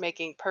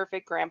 Making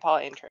perfect Grandpa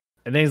entrance.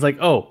 And then he's like,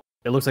 oh,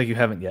 it looks like you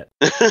haven't yet.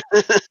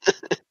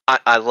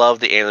 I love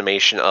the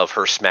animation of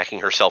her smacking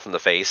herself in the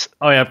face.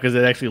 Oh, yeah, because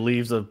it actually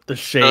leaves the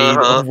shade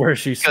of where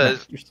she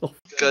smacked herself.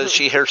 Because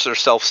she hits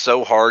herself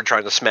so hard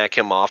trying to smack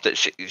him off that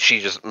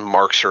she just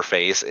marks her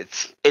face.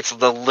 It's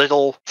the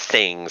little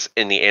things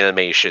in the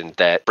animation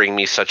that bring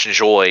me such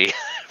joy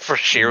for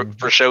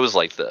shows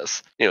like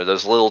this.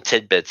 Those little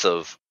tidbits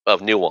of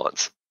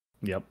nuance.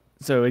 Yep.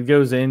 So it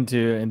goes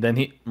into, and then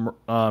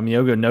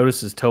Miyoga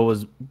notices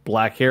Towa's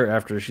black hair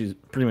after she's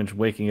pretty much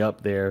waking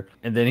up there.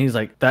 And then he's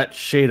like, that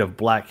shade of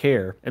black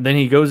hair. And then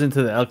he goes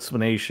into the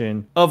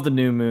explanation of the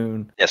new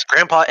moon. Yes,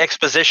 Grandpa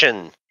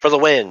exposition for the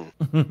win.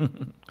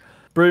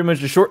 Pretty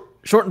much a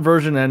shortened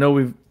version. I know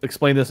we've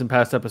explained this in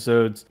past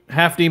episodes.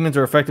 Half demons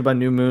are affected by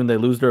new moon. They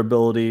lose their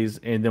abilities.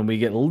 And then we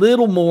get a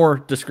little more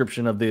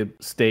description of the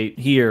state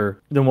here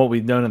than what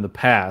we've done in the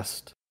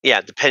past. Yeah,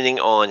 depending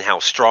on how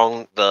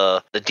strong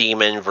the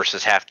demon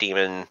versus half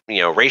demon,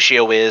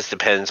 ratio is,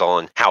 depends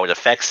on how it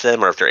affects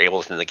them or if they're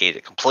able to negate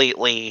it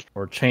completely.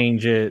 Or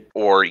change it.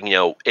 Or,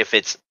 if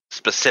it's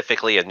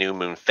specifically a new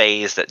moon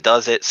phase that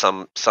does it.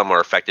 Some are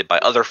affected by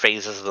other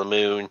phases of the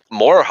moon.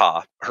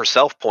 Moroha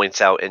herself points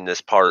out in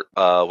this part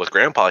with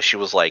Grandpa, she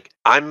was like,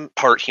 I'm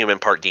part human,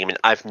 part demon.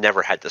 I've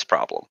never had this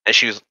problem.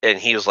 And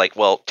he was like,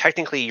 well,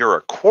 technically you're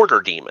a quarter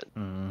demon.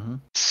 Mm-hmm.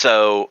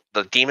 So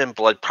the demon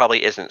blood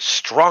probably isn't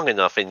strong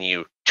enough in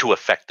you to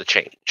affect the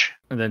change.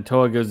 And then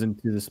Toa goes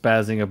into the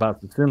spazzing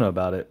about Tsuna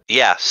about it.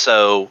 Yeah,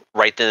 so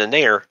right then and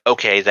there,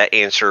 okay, that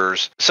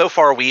answers. So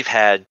far, we've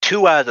had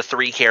 2 out of the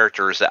 3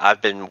 characters that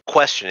I've been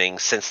questioning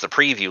since the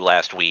preview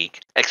last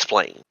week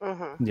explain.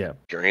 Mm-hmm. Yeah.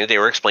 During they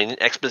were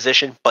explaining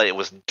exposition, but it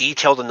was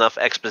detailed enough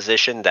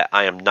exposition that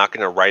I am not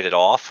going to write it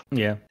off.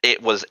 Yeah.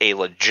 It was a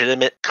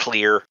legitimate,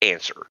 clear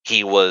answer.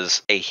 He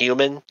was a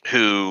human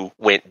who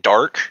went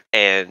dark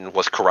and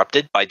was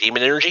corrupted by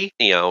demon energy.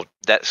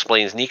 That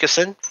explains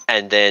Nikasen.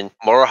 And then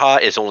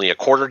Moroha is only a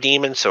quarter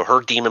demon, so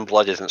her demon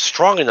blood isn't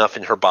strong enough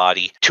in her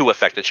body to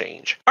affect a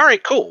change. All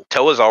right, cool.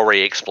 Toa's already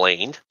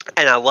explained.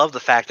 And I love the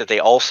fact that they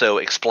also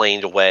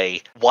explained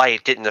away why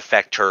it didn't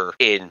affect her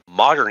in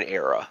modern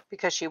era.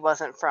 Because she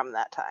wasn't from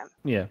that time.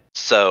 Yeah.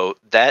 So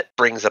that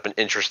brings up an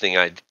interesting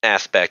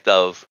aspect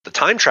of the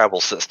time travel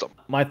system.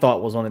 My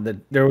thought was on it that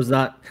there was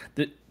not...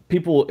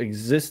 People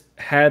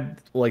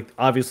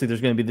obviously there's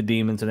going to be the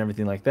demons and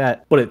everything like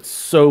that, but it's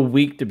so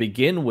weak to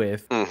begin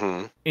with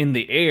in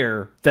the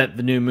air that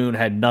the new moon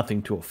had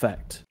nothing to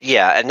affect.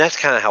 Yeah, and that's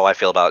kind of how I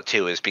feel about it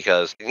too, is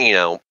because,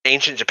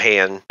 ancient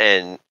Japan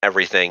and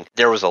everything,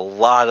 there was a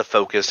lot of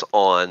focus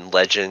on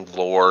legend,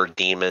 lore,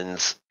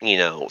 demons,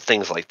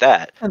 things like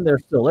that. And there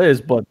still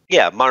is, but...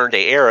 Yeah, modern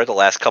day era, the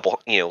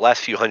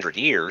last few hundred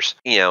years,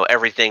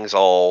 everything's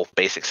all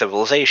basic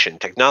civilization,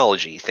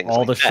 technology, things like that.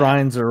 All the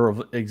shrines are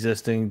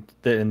existing,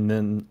 and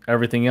then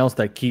everything else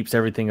that keeps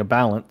everything a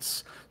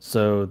balance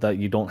so that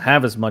you don't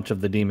have as much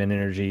of the demon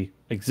energy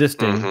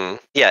existing. Mm-hmm.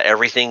 Yeah,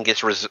 everything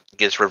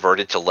gets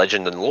reverted to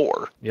legend and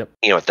lore. Yep.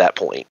 At that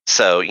point.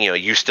 So,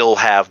 you still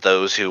have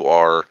those who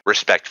are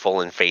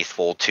respectful and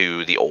faithful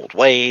to the old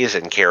ways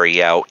and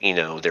carry out,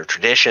 their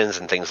traditions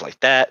and things like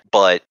that,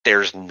 but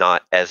there's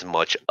not as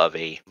much of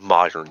a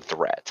modern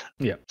threat.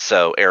 Yeah.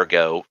 So,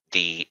 ergo,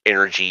 the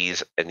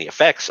energies and the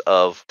effects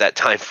of that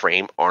time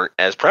frame aren't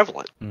as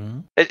prevalent. Mm-hmm.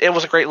 It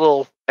was a great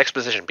little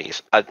exposition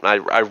piece.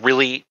 I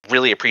really,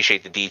 really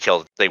appreciate the detail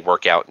that they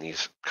work out in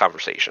these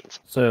conversations.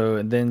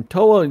 So then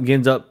Toa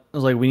ends up, I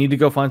was like, we need to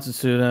go find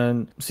Tsuna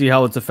and see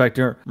how it's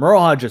affecting her.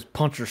 Moroha just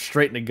punched her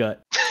straight in the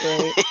gut.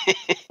 Right?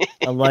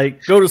 I'm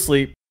like, go to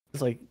sleep.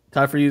 It's like,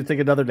 time for you to take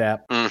another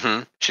nap.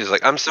 Mm-hmm. She's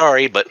like, I'm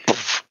sorry, but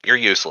poof, you're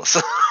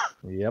useless.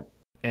 Yep.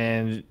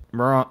 And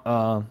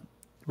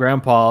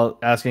Grandpa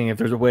asking if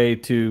there's a way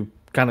to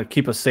kind of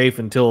keep us safe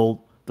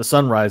until the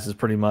sun rises,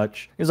 pretty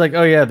much. He's like,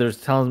 oh yeah, there's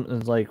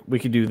talismans, like, we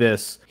could do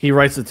this. He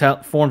writes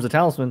forms a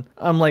talisman.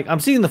 I'm like,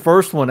 I'm seeing the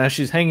first one as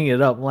she's hanging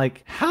it up. I'm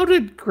like, how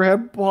did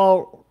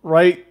Grandpa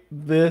write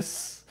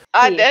this?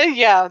 I know,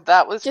 yeah,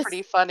 that was Just-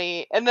 pretty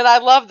funny. And then I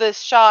love this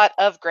shot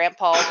of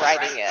Grandpa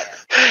writing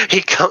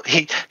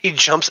it. He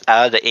jumps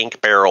out of the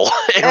ink barrel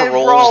and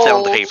rolls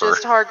down the paper.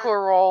 Just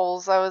hardcore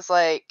rolls. I was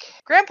like,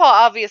 Grandpa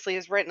obviously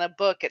has written a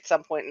book at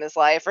some point in his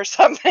life or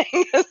something.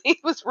 He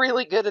was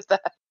really good at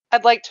that.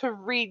 I'd like to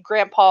read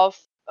Grandpa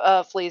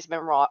Flea's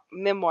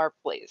memoir,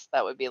 please.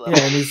 That would be lovely.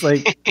 Yeah, and he's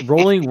like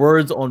rolling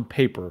words on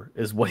paper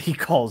is what he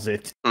calls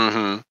it.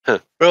 Mm-hmm.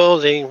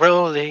 Rolling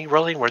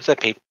words of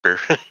paper.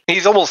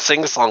 He's almost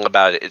sing-song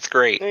about it. It's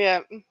great.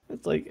 Yeah.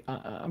 It's like,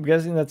 I'm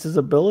guessing that's his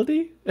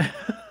ability?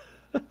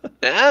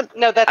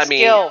 No, that's I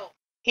mean- skill.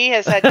 He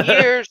has had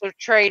years of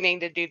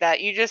training to do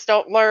that. You just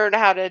don't learn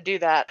how to do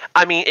that.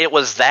 I mean, it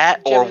was that,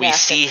 or we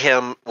Gymnastics. see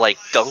him like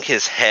dunk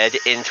his head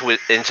into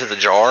the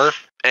jar,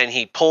 and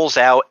he pulls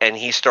out and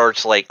he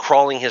starts like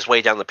crawling his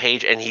way down the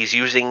page, and he's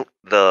using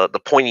the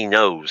pointy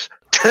nose,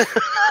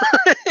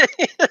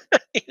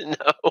 you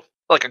know,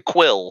 like a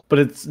quill. But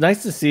it's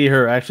nice to see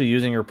her actually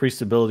using her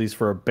priest abilities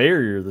for a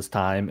barrier this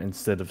time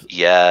instead of.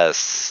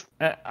 Yes.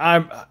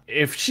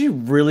 If she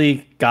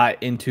really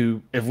got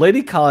into, if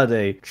Lady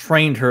Khalide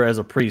trained her as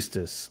a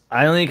priestess,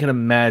 I only can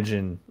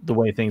imagine the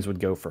way things would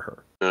go for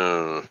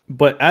her.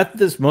 But at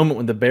this moment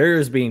when the barrier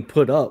is being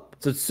put up,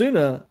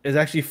 Satsuna is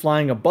actually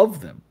flying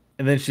above them.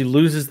 And then she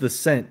loses the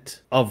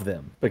scent of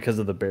them because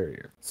of the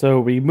barrier.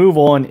 So we move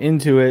on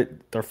into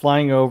it. They're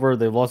flying over.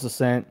 They've lost the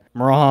scent.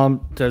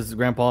 Muraham tells the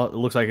Grandpa it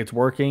looks like it's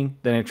working.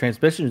 Then it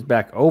transitions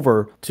back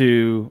over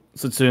to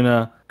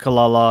Satsuna,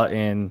 Kalala,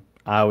 and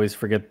I always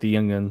forget the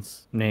young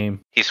gun's name.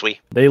 Hisui.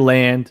 They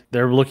land.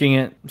 They're looking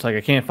at, it's like,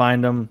 I can't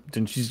find them.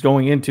 Then she's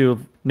going into,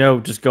 no,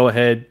 just go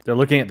ahead. They're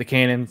looking at the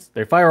cannons.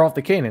 They fire off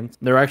the cannons.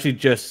 They're actually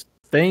just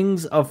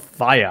things of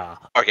fire.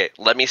 Okay,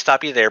 let me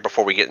stop you there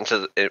before we get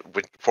into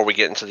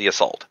the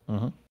assault.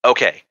 Mm-hmm.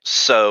 Okay,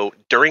 so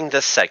during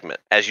this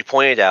segment, as you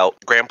pointed out,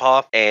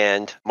 Grandpa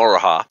and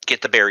Moroha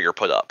get the barrier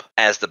put up.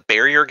 As the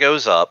barrier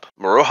goes up,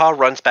 Moroha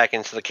runs back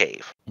into the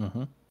cave.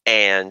 Mm-hmm.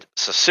 And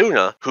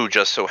Sasuna, who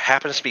just so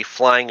happens to be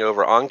flying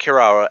over on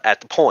Kirara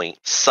at the point,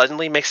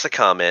 suddenly makes the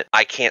comment,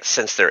 I can't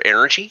sense their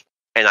energy,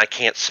 and I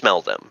can't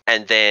smell them.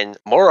 And then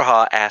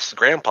Moroha asks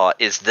Grandpa,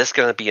 is this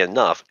going to be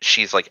enough?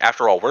 She's like,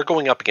 after all, we're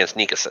going up against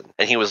Nikasin.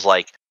 And he was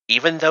like,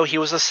 even though he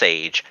was a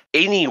sage,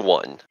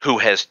 anyone who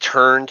has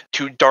turned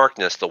to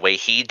darkness the way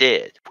he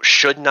did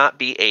should not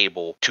be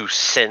able to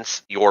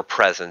sense your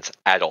presence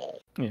at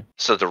all. Yeah.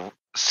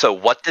 So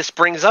what this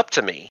brings up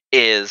to me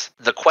is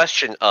the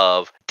question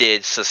of,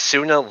 did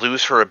Sasuna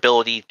lose her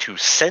ability to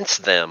sense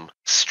them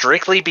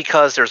strictly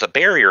because there's a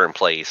barrier in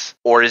place,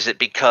 or is it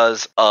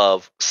because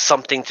of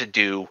something to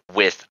do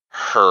with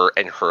her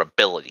and her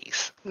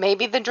abilities?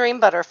 Maybe the dream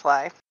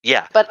butterfly.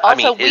 Yeah. But also, I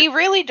mean, we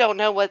really don't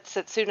know what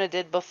Satsuna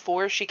did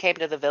before she came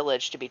to the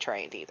village to be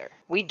trained either.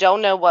 We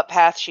don't know what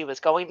path she was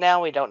going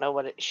down. We don't know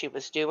what she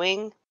was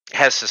doing.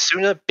 Has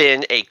Sasuna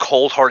been a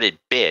cold-hearted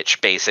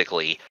bitch,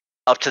 basically,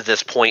 up to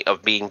this point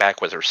of being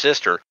back with her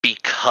sister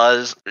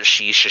because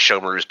she's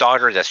Shishomaru's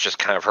daughter, that's just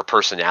kind of her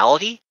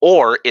personality?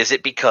 Or is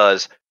it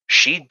because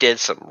she did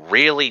some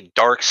really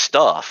dark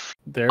stuff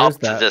up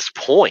to this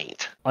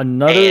point?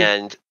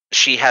 And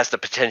she has the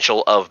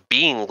potential of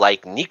being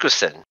like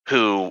Nikusen,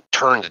 who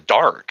turned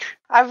dark.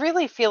 I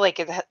really feel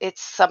like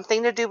it's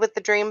something to do with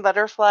the dream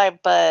butterfly,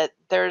 but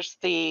there's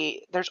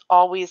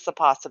always the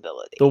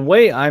possibility. The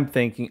way I'm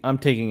taking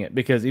it,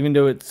 because even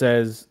though it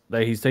says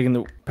that he's taking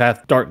the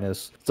path of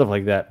darkness, stuff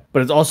like that,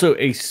 but it's also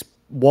a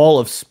wall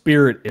of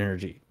spirit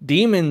energy.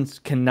 Demons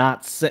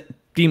cannot sense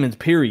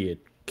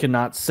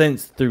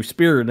through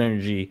spirit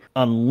energy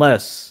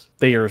unless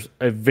they are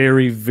a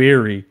very,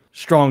 very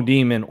strong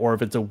demon, or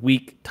if it's a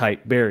weak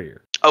type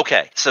barrier.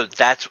 Okay, so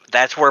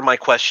that's where my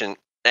question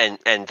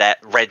and that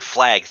red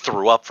flag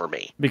threw up for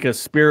me.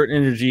 Because spirit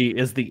energy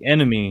is the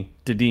enemy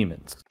to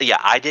demons. Yeah,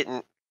 I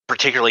didn't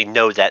particularly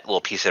know that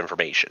little piece of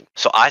information.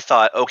 So I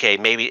thought, okay,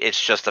 maybe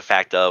it's just the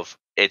fact of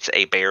it's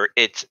a barrier.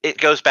 It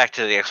goes back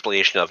to the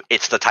explanation of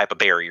it's the type of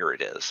barrier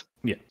it is.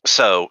 Yeah.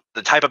 So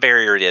the type of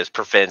barrier it is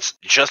prevents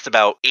just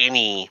about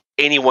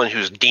anyone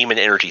who's demon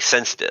energy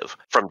sensitive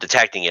from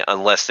detecting it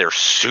unless they're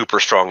super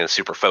strong and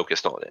super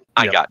focused on it.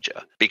 I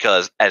gotcha.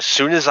 Because as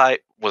soon as I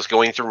was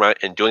going through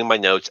and doing my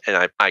notes,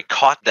 and I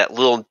caught that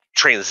little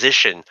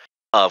transition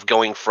of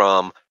going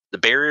from the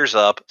barrier's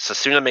up,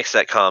 Sasuna makes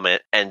that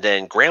comment, and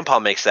then Grandpa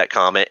makes that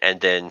comment, and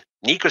then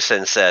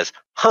Nikusen says,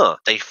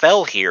 they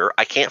fell here.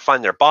 I can't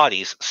find their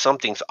bodies.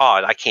 Something's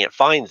odd. I can't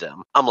find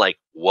them. I'm like,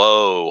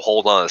 whoa,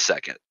 hold on a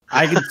second.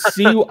 I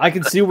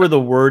can see where the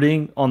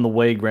wording on the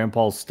way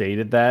Grandpa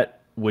stated that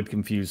would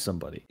confuse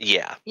somebody.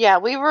 Yeah,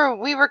 we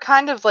were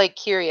kind of like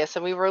curious,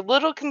 and we were a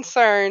little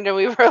concerned, and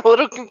we were a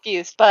little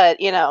confused, but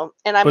and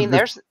I mean,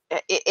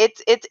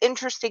 it's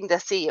interesting to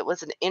see. It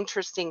was an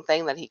interesting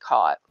thing that he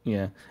caught.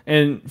 Yeah,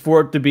 and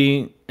for it to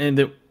be,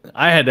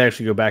 I had to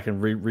actually go back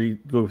and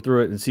go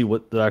through it and see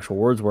what the actual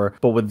words were.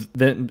 But with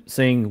them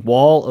saying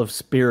wall of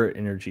spirit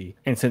energy,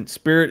 and since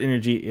spirit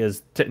energy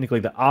is technically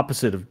the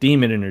opposite of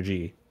demon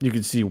energy, you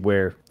can see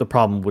where the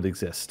problem would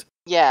exist.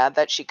 Yeah,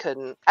 that she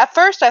couldn't. At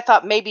first, I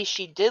thought maybe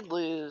she did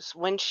lose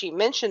when she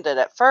mentioned it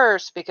at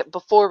first, because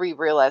before we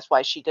realized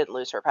why she didn't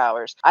lose her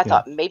powers. I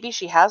thought maybe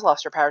she has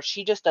lost her powers.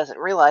 She just doesn't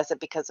realize it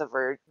because of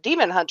her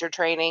demon hunter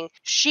training.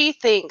 She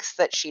thinks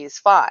that she's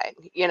fine.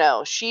 You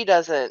know,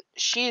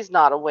 she's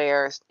not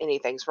aware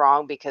anything's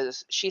wrong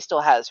because she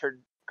still has her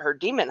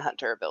demon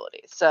hunter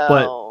ability. But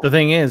So the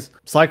thing is,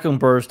 Cyclone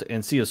Burst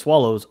and Sea of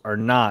Swallows are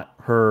not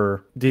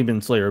her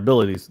Demon Slayer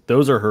abilities.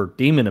 Those are her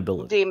demon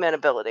abilities. demon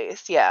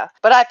abilities, yeah.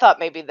 But I thought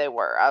maybe they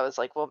were. I was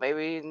like, well,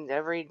 maybe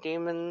every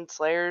demon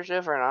slayer is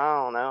different.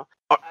 I don't know.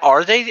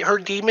 Are they her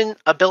demon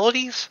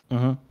abilities?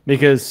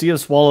 Because Sea of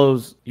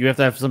Swallows, you have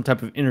to have some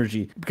type of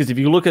energy. Because if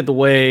you look at the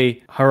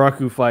way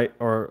Haraku fight,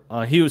 or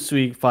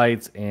Hyosui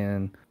fights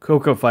and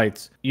Koko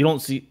fights, you don't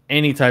see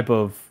any type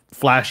of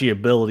flashy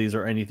abilities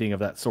or anything of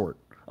that sort.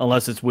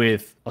 Unless it's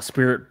with a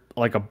spirit,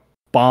 like a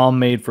bomb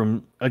made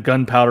from a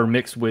gunpowder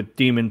mixed with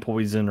demon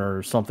poison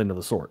or something of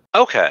the sort.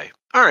 Okay.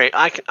 All right,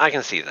 I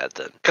can see that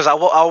then. Because I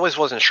always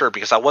wasn't sure,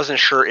 because I wasn't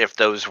sure if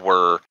those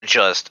were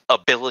just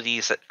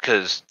abilities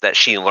that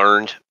she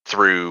learned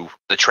through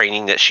the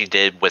training that she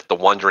did with the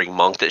Wandering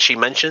Monk that she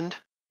mentioned.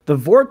 The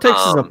Vortex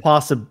is a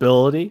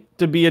possibility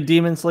to be a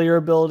Demon Slayer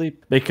ability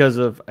because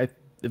of,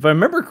 if I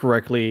remember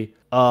correctly,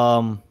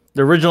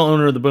 the original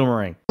owner of the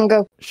boomerang.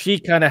 Go. She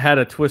kind of had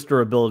a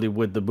twister ability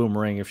with the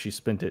boomerang if she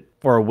spent it,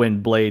 or a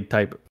wind blade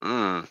type.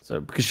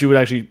 So because she would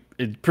actually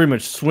pretty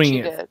much swing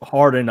it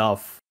hard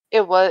enough.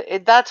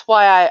 That's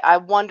why I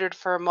wondered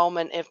for a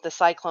moment if the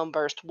Cyclone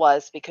Burst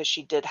was because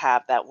she did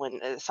have that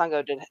wind.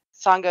 Sango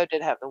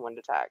did have the wind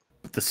attack.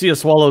 But the Sea of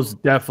Swallows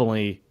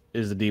definitely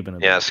is a demon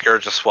ability. Yeah,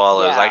 Scourge of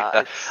Swallows.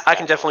 Yeah, I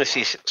can definitely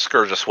see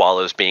Scourge of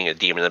Swallows being a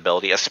demon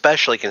ability,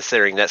 especially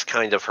considering that's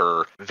kind of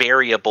her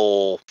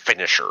variable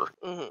finisher.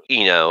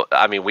 You know,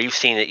 I mean, we've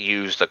seen it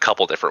used a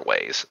couple different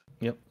ways.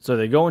 Yep. So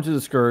they go into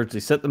the Scourge,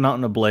 they set the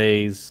mountain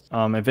ablaze.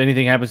 If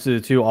anything happens to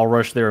the two, I'll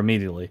rush there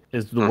immediately,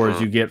 is the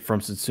words you get from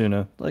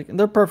Setsuna. Like,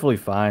 they're perfectly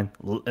fine.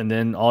 And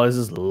then all this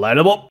is light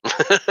them up.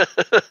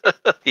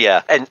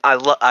 Yeah, and I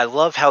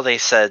love how they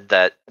said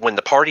that when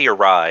the party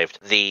arrived,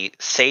 the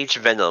sage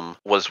venom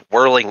was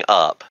whirling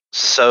up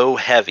so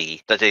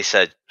heavy that they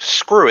said,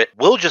 screw it,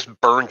 we'll just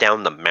burn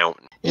down the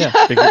mountain. Yeah.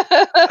 That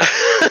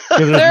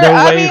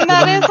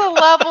is a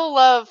level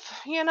of,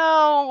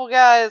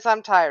 guys,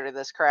 I'm tired of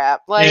this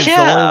crap. Like, it's the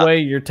only way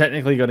you're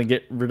technically going to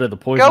get rid of the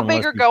poison. Go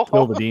big or go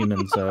kill home. The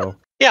demon. So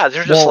yeah,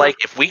 they're just like,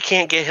 if we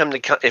can't get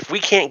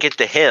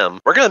to him,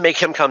 we're going to make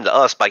him come to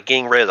us by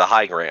getting rid of the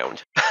high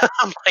ground.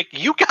 I'm like,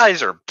 you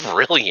guys are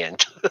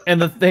brilliant. And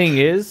the thing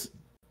is,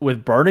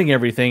 with burning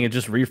everything, it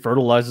just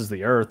refertilizes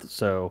the earth.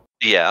 So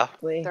yeah,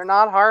 they're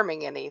not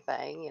harming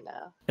anything,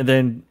 And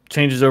then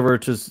changes over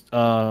to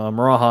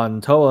Maraha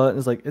and Toa, and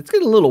it's like, it's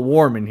getting a little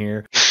warm in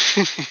here.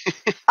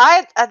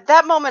 At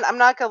that moment, I'm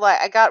not gonna lie,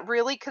 I got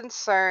really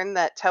concerned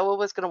that Toa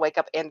was gonna wake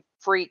up and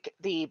freak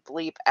the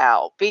bleep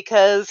out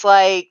because, she's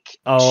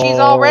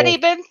already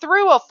been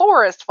through a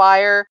forest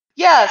fire.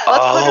 Yes,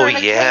 let's put her in a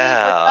cave with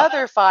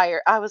other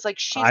fire. I was like,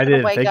 she's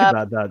gonna wake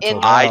up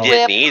and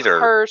flip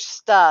her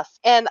stuff.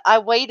 And I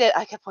waited.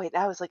 I kept waiting.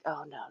 I was like,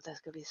 oh no, this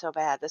could be so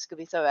bad. This could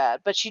be so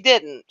bad. But she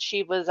didn't.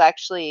 She was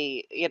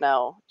actually,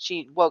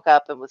 she woke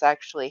up and was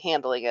actually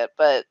handling it.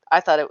 But I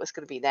thought it was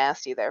gonna be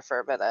nasty there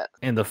for a minute.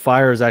 And the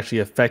fire is actually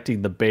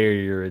affecting the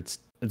barrier. It's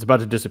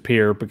about to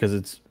disappear because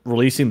it's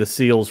releasing the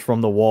seals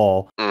from the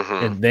wall.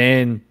 And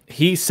then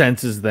he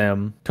senses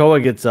them.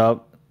 Toa gets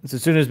up.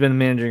 Satsuna's been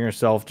managing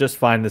herself just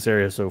fine this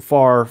area so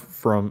far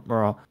from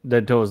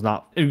that Toa's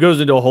not. It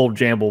goes into a whole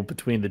jamble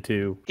between the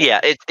two. Yeah,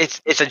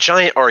 it's a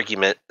giant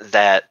argument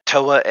that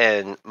Toa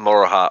and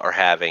Moroha are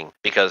having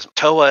because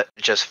Toa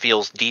just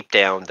feels deep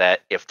down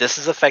that if this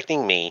is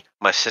affecting me,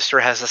 my sister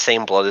has the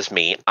same blood as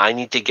me, I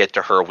need to get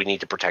to her, we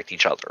need to protect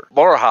each other.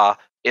 Moroha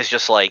is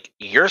just like,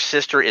 your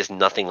sister is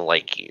nothing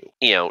like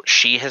you.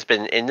 She has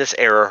been in this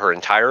era her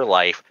entire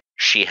life.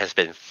 She has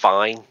been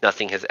fine.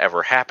 Nothing has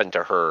ever happened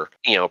to her,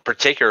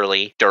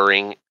 particularly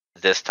during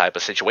this type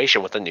of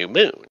situation with the new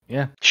moon.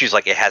 Yeah. She's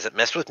like, it hasn't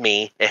messed with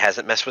me. It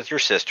hasn't messed with your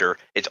sister.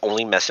 It's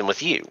only messing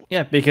with you.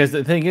 Yeah, because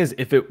the thing is,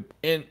 if it,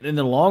 in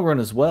the long run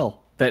as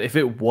well, that if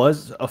it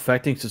was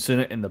affecting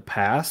Setsuna in the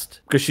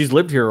past, because she's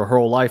lived here her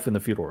whole life in the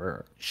feudal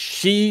era,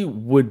 she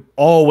would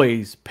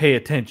always pay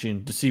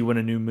attention to see when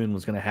a new moon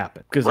was going to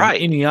happen. Because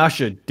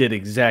Inuyasha did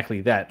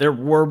exactly that. There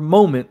were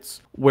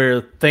moments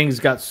where things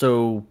got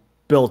so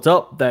built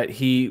up that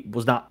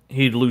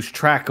he'd lose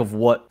track of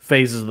what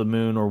phases of the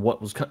moon or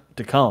what was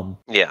to come.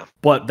 Yeah.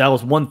 But that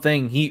was one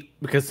thing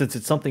because since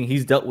it's something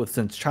he's dealt with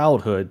since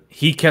childhood,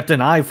 he kept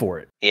an eye for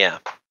it. Yeah.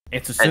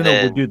 And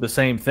Setsuna would do the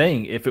same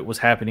thing if it was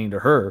happening to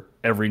her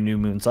every new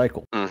moon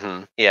cycle.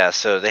 Yeah,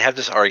 so they have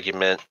this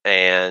argument,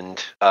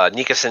 and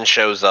Nikasen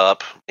shows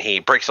up. He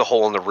breaks a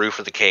hole in the roof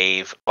of the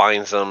cave,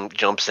 finds them,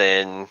 jumps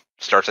in,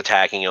 starts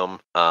attacking them.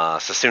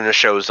 Sasuna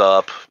shows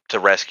up to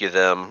rescue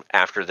them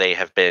after they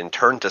have been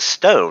turned to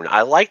stone.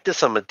 I like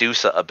this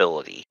Medusa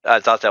ability. I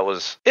thought it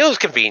was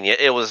convenient.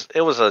 It was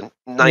a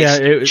nice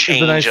it's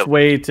change a nice of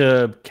way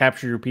to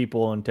capture your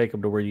people and take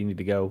them to where you need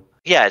to go.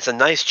 Yeah, it's a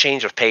nice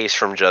change of pace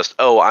from just,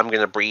 oh, I'm going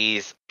to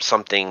breathe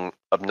something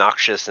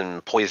obnoxious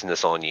and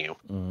poisonous on you.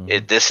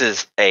 It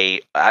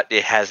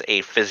has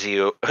a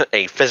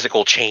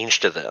physical change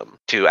to them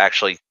to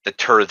actually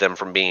deter them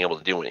from being able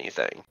to do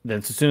anything.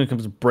 Then Sasuna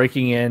comes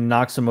breaking in,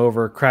 knocks him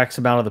over, cracks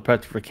him out of the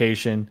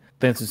petrification.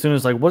 Then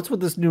Sasuna's like, "What's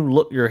with this new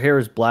look? Your hair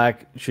is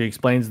black." She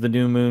explains the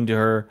new moon to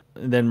her.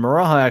 And then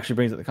Maraha actually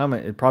brings up the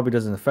comment, it probably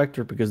doesn't affect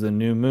her because of the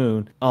new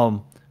moon.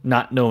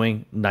 Not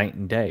knowing night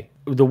and day.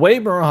 The way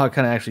Maraha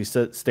kind of actually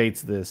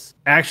states this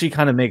actually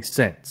kind of makes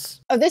sense.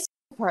 Oh, this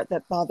part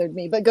that bothered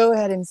me, but go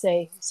ahead and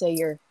say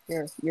your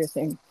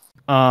thing.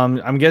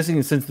 I'm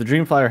guessing since the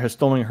Dream Flyer has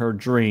stolen her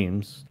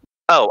dreams.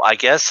 Oh, I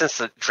guess since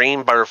the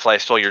Dream Butterfly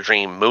stole your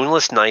dream,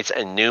 moonless nights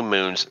and new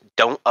moons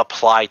don't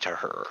apply to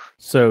her.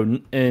 So,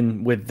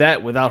 and with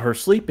that, without her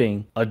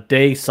sleeping, a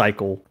day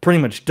cycle pretty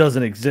much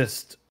doesn't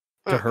exist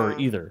to her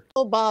either. It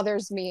still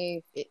bothers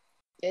me.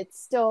 It's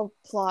still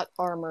plot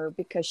armor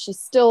because she's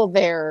still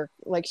there.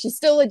 Like, she's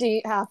still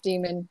a half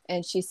demon,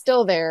 and she's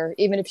still there,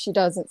 even if she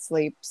doesn't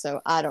sleep.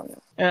 So, I don't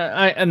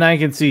know. I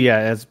can see,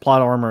 as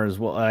plot armor as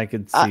well. I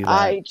could see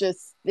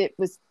that. It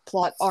was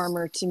plot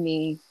armor to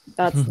me.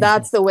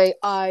 That's the way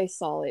I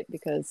saw it,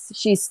 because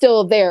she's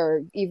still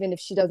there, even if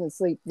she doesn't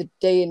sleep. The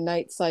day and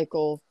night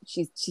cycle,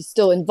 she's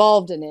still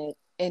involved in it.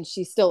 And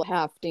she's still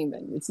half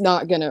demon. It's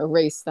not going to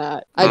erase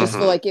that. I just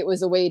feel like it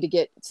was a way to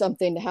get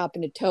something to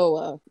happen to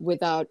Toa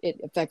without it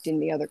affecting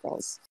the other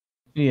girls.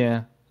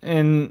 Yeah.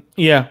 And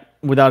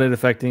without it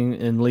affecting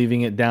and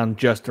leaving it down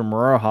just to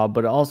Maraha.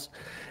 But also,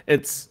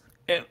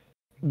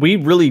 we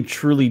really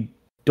truly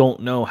don't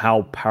know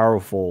how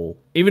powerful,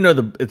 even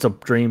though it's a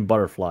dream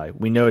butterfly,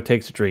 we know it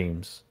takes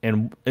dreams.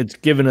 And it's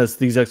given us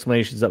these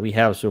explanations that we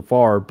have so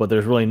far, but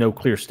there's really no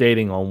clear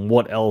stating on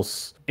what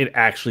else it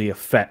actually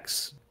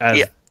affects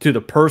to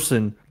the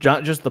person,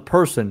 not just the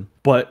person,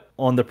 but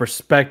on the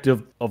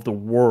perspective of the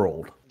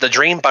world. The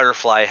Dream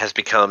Butterfly has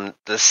become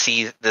the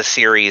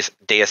series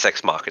Deus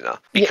Ex Machina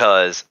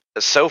because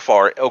so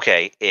far,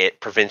 okay, it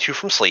prevents you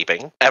from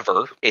sleeping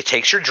ever. It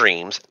takes your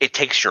dreams. It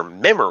takes your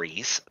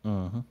memories.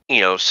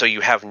 So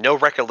you have no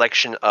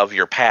recollection of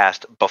your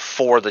past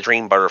before the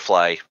Dream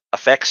Butterfly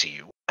affects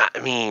you. I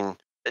mean,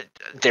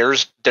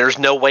 there's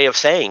no way of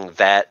saying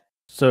that.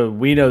 So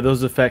we know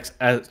those effects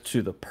as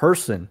to the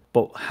person,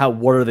 but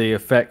what are the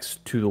effects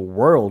to the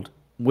world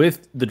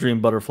with the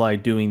Dream Butterfly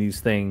doing these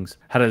things?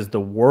 How does the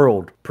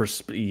world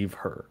perceive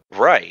her?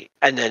 Right.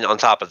 And then on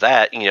top of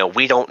that,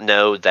 we don't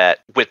know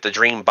that with the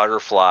Dream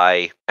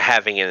Butterfly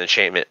having an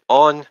enchantment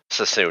on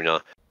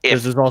Sasuna,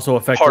 does this also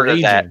affect part her of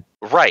aging? that,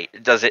 right.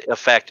 Does it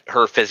affect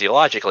her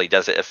physiologically?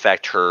 Does it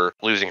affect her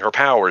losing her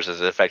powers?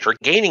 Does it affect her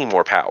gaining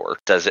more power?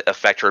 Does it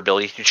affect her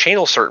ability to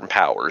channel certain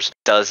powers?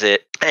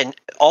 And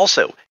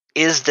also,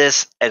 is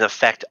this an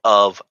effect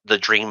of the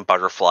Dream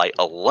Butterfly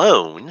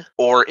alone,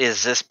 or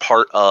is this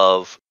part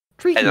of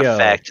an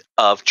effect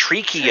of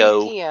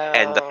Trikio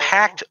and the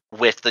pact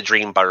with the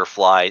Dream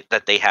Butterfly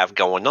that they have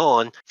going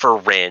on for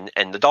Rin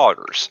and the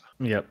daughters?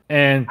 Yep.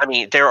 And I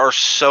mean, there are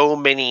so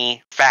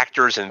many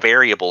factors and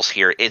variables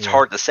here. It's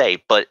hard to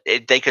say, but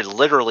they could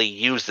literally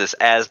use this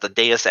as the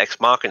Deus Ex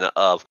Machina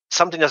of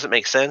something doesn't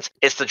make sense.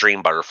 It's the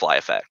Dream Butterfly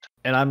effect.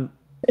 And I'm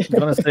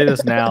going to say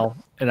this now,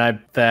 and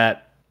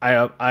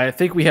I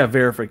think we have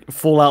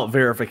full-out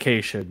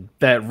verification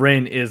that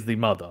Rin is the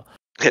mother.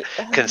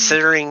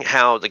 Considering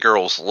how the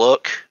girls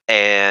look,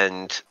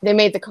 and they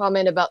made the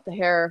comment about the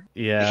hair.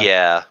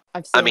 Yeah.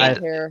 I've seen the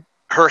hair.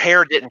 Her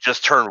hair didn't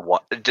just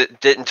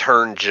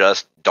turn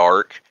just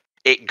dark.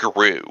 It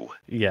grew.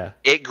 Yeah.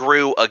 It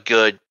grew a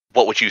good,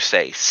 what would you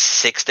say,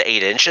 6 to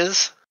 8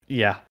 inches?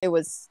 Yeah. It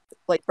was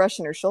like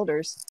brushing her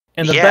shoulders.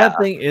 And the bad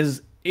thing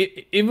is,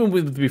 even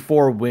with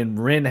before when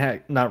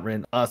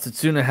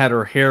Setsuna had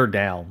her hair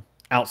down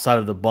outside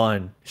of the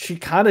bun, she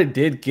kind of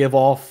did give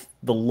off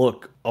the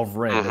look of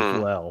Rin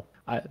as well.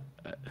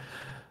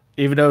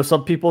 Even though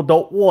some people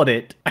don't want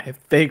it, I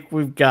think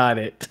we've got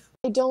it.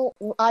 I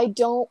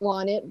don't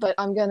want it, but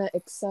I'm gonna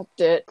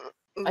accept it.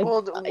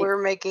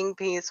 We're making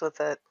peace with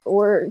it.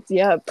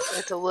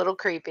 It's a little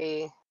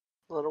creepy,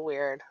 a little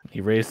weird.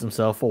 He raised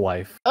himself a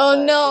wife.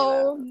 Oh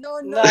no,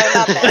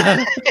 not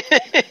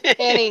that.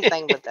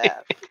 Anything but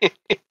that.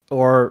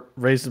 Or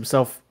raised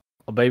himself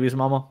a baby's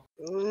mama.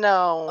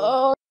 No.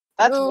 Oh,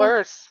 that's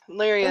worse.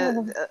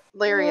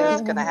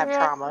 Lyria's gonna have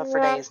trauma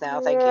for days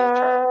now. Thank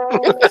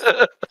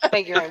you,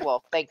 Thank you,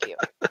 Rainbow. Thank you.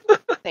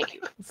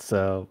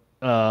 So,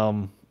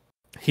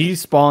 he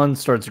spawns,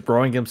 starts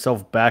growing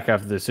himself back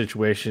after this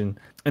situation.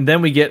 And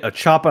then we get a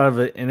chop out of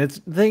it. And the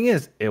thing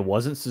is, it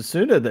wasn't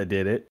Sasuna that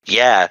did it.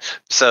 Yeah,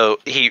 so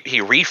he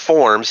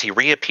reforms, he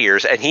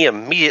reappears, and he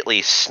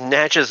immediately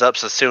snatches up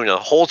Sasuna,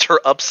 holds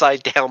her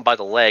upside down by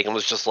the leg, and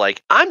was just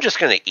like, I'm just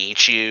going to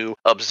eat you,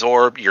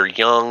 absorb your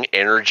young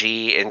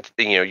energy, and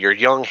your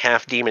young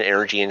half-demon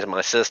energy into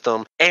my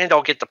system, and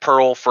I'll get the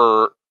pearl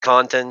for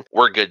Kanten.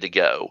 We're good to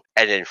go.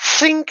 And then,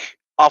 think,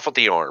 off with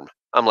the arm.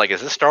 I'm like,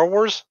 is this Star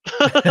Wars?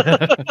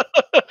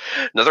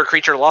 Another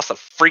creature lost a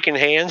freaking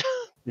hand?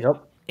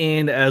 Yep.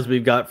 And as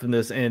we've got from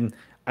this, and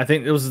I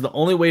think it was the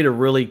only way to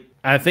really,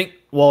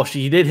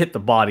 she did hit the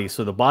body,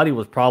 so the body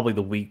was probably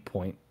the weak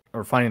point,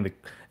 or finding the,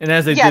 and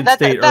as they did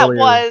state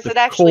earlier, it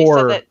actually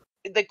said that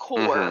the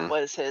core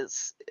was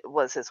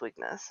his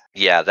weakness.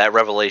 Yeah, that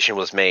revelation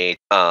was made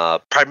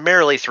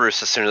primarily through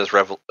Sasuna's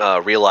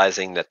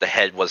realizing that the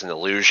head was an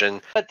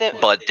illusion. But then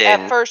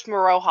at first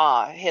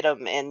Maroha hit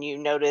him, and you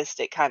noticed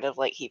it kind of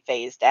like he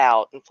phased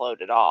out and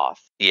floated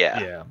off.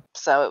 Yeah.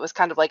 So it was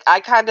kind of like, I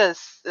kind of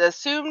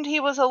assumed he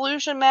was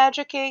illusion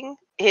magicking.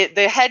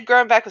 The head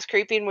growing back was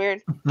creepy and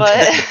weird, but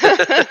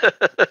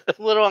a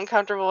little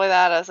uncomfortable with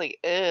that. I was like,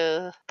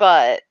 ugh.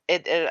 But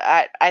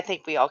I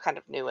think we all kind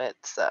of knew it.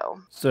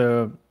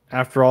 So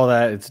after all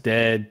that, it's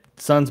dead.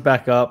 Sun's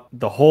back up.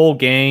 The whole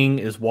gang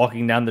is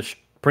walking down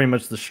pretty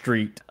much the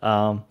street.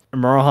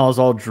 Maroha's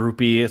all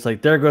droopy. It's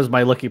like, there goes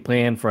my lucky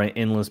plan for an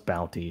endless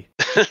bounty.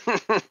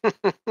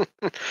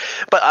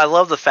 But I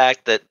love the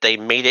fact that they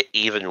made it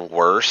even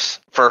worse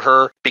for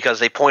her, because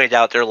they pointed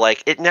out, they're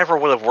like, it never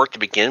would have worked to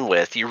begin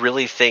with. You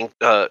really think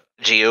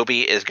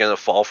Giobe is going to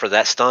fall for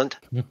that stunt?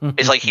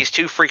 It's like, he's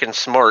too freaking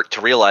smart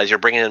to realize you're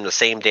bringing him the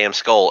same damn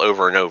skull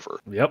over and over.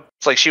 Yep.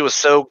 It's like she was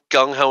so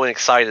gung-ho and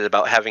excited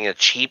about having a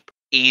cheap,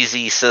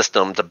 easy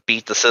system to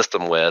beat the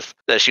system with,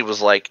 that she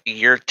was like,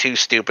 you're too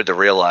stupid to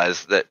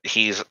realize that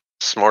he's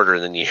smarter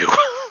than you.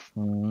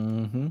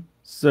 Mm-hmm.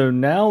 So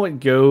now it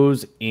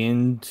goes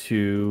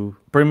into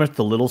pretty much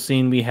the little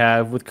scene we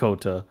have with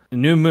Kota. The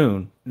new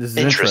moon. This is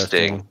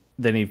interesting.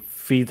 Then he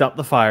feeds up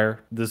the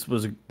fire.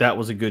 That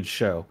was a good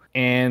show.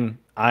 And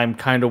I'm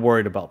kind of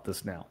worried about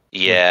this now.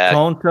 Yeah.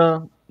 With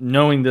Kota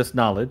knowing this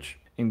knowledge,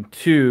 and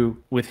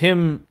 2, with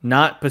him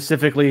not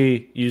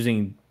specifically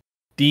using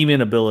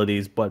demon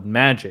abilities, but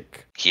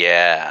magic.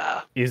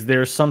 Yeah. Is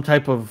there some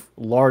type of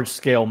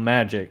large-scale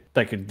magic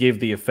that could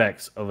give the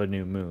effects of a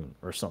new moon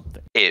or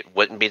something? It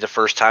wouldn't be the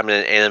first time in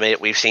an anime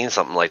that we've seen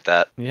something like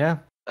that. Yeah.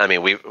 I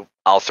mean,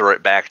 I'll throw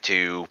it back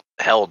to,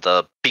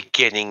 the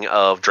beginning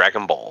of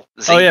Dragon Ball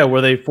Z. Oh, yeah,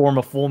 where they form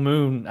a full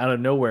moon out of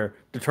nowhere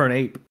to turn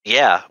ape.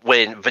 Yeah,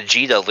 when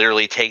Vegeta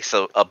literally takes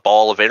a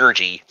ball of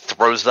energy,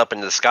 throws it up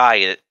in the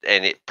sky,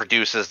 and it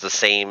produces the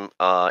same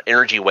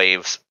energy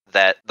waves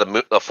that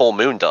the full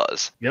moon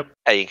does. Yep.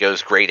 And he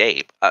goes great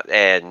ape.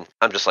 And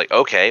I'm just like,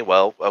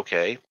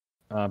 okay.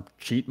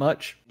 Cheat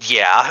much?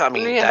 Yeah, I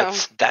mean,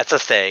 that's a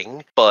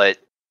thing. But,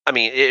 I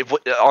mean,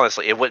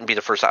 honestly, it wouldn't be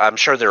the first time. I'm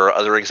sure there are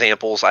other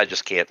examples. I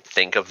just can't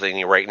think of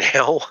any right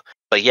now.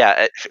 But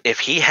yeah, if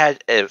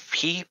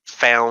he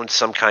found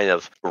some kind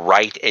of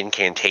right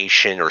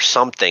incantation or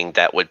something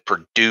that would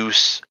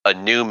produce a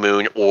new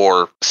moon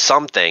or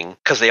something,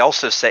 because they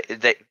also say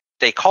that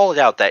they call it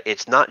out that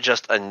it's not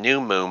just a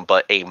new moon,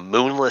 but a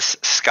moonless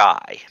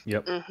sky.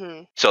 Yep.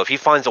 Mm-hmm. So if he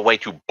finds a way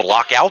to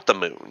block out the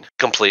moon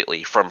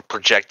completely from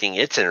projecting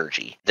its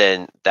energy,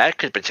 then that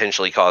could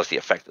potentially cause the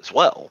effect as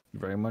well.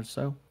 Very much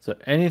so. So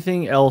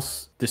anything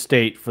else to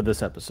state for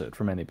this episode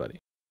from anybody?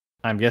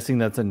 I'm guessing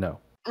that's a no.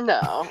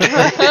 No.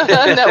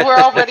 No, we're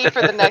all ready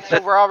for the next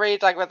one. We're all ready to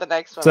talk about the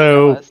next one.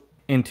 So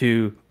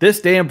into this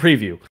damn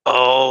preview.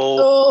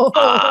 Oh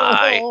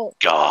my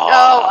god!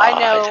 Oh,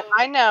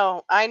 I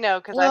know,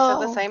 because I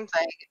said the same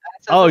thing.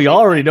 Oh, y'all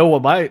already know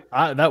what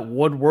that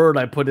one word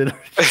I put in.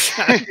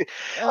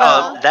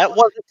 That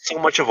wasn't so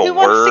much of a Who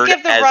wants word to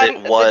give as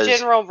it was the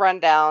general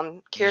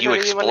rundown. Kirito, you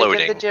you want to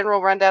give the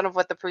general rundown of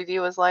what the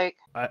preview was like?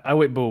 I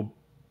went boom.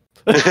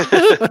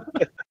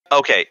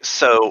 Okay,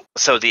 so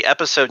the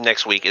episode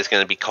next week is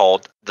going to be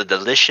called The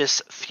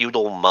Delicious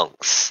Feudal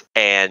Monks.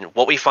 And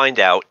what we find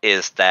out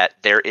is that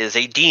there is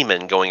a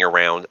demon going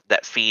around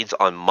that feeds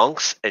on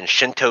monks and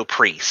Shinto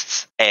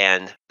priests.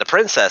 And the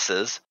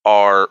princesses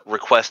are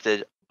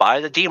requested by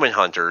the demon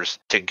hunters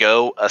to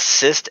go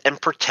assist and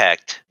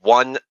protect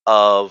one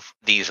of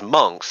these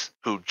monks,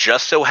 who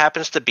just so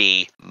happens to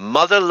be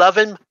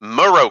mother-loving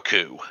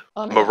Moroku.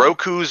 Oh, no.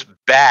 Moroku's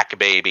back,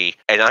 baby.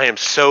 And I am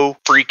so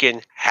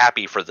freaking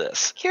happy for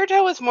this.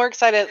 Kirito was more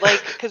excited,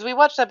 because we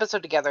watched the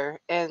episode together,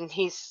 and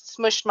he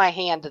smushed my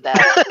hand to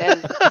death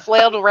and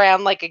flailed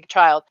around like a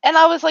child. And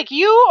I was like,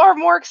 you are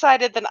more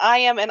excited than I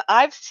am, and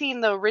I've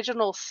seen the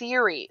original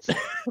series.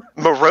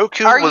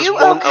 Moroku was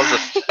one of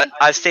the...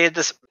 I stated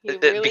this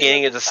at the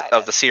beginning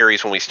of the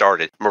series when we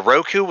started.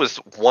 Moroku was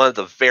one of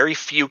the very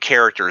few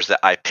characters that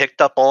I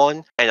picked up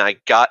on, and I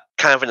got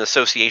kind of an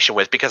association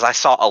with, because I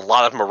saw a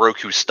lot of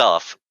Moroku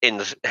stuff in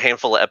the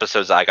handful of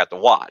episodes I got to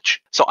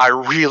watch. So I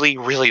really,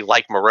 really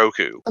like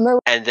Moroku.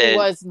 And then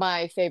was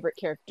my favorite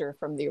character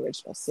from the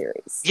original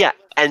series. Yeah,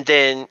 and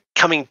then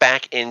coming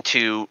back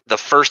into the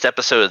first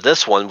episode of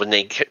this one, when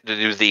they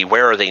do the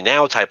 "Where Are They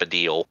Now" type of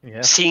deal,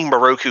 seeing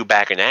Moroku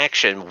back in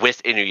action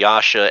with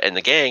Inuyasha and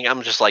the gang,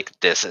 I'm just like,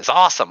 this is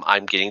awesome.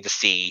 I'm getting to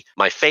see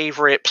my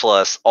favorite,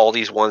 plus all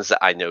these ones that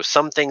I know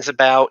some things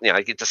about.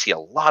 I get to see a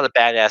lot of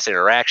badass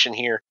interaction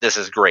here. This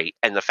is great.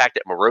 And the fact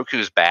that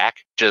Moroku's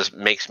back just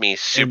makes me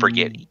super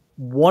giddy.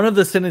 One of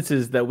the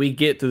sentences that we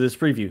get through this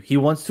preview, he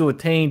wants to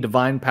attain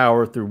divine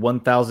power through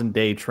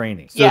 1,000-day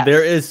training. So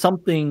there is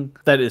something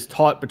that is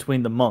taught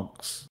between the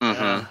monks.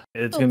 Mm-hmm.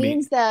 It's going to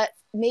means that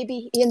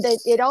maybe, and that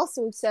it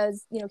also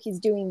says, he's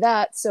doing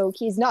that, so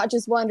he's not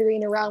just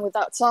wandering around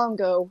without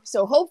Sango.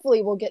 So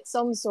hopefully we'll get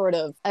some sort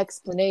of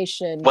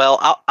explanation. Well,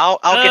 I'll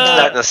get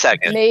to that in a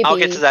second. Maybe. I'll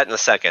get to that in a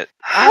second.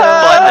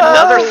 But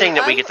another thing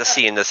that we get to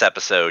see in this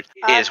episode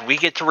is we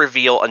get to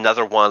reveal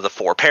another one of the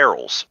 4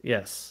 perils.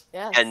 Yes.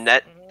 And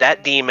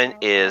that demon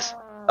is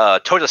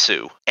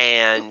Todasu.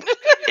 And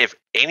if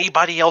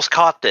anybody else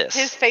caught this,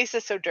 his face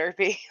is so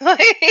derpy.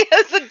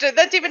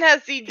 That demon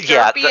has the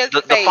derpiest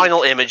the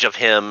final image of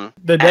him.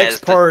 The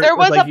next part, there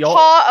was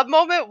a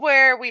moment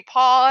where we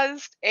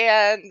paused,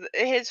 and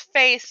his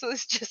face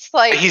was just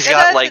like he's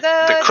got like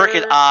the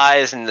crooked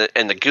eyes and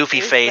the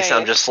goofy face.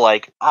 I'm just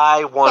like,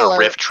 I want to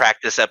riff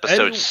track this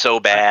episode so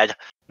bad.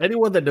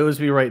 Anyone that knows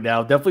me right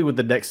now, definitely with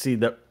the next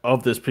scene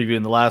of this preview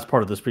and the last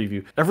part of this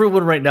preview,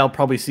 everyone right now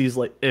probably sees,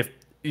 like, if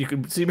you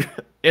can see me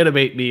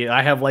animate me,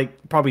 I have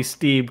like probably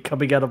steam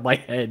coming out of my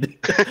head.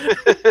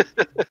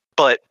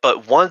 But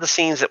one of the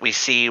scenes that we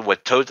see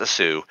with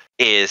Todasu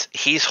is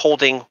he's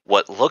holding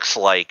what looks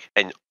like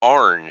an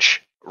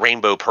orange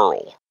rainbow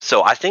pearl.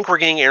 So I think we're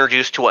getting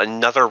introduced to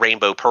another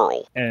rainbow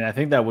pearl. And I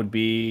think that would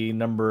be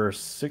number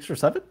 6 or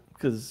 7,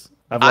 because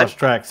I've lost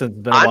track since it's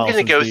been a while. I'm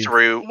going to go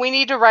through. We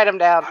need to write them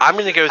down. I'm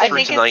going to go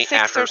through tonight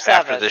after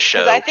this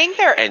show. I think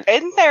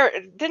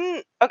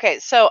okay,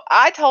 so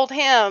I told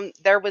him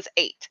there was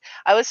 8.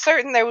 I was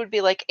certain there would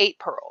be like 8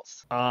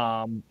 pearls.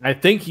 I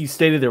think he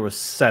stated there was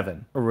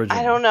 7 originally.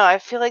 I don't know. I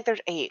feel like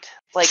there's 8.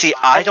 Like, see,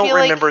 I don't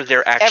remember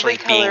there actually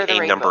being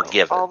a number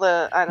given.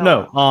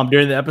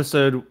 During the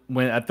episode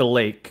when at the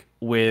lake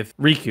with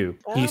Riku,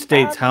 he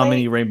states how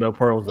many rainbow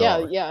pearls there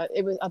are. Yeah,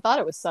 it was. I thought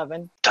it was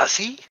 7. Does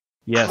he?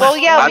 Yes. Well,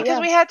 because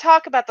we had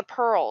talk about the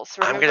pearls.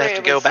 Remember, I'm gonna have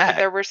to go back.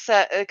 There were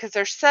because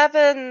there's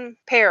 7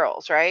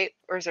 perils, right?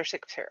 Or is there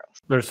 6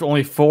 perils? There's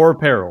only 4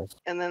 perils.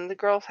 And then the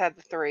girls had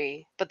the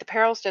 3, but the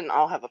perils didn't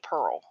all have a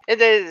pearl.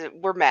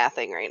 We're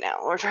mathing right now.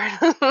 We're trying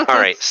to. All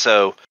right,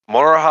 so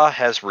Moroha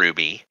has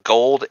Ruby.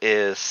 Gold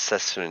is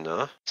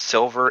Setsuna.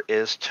 Silver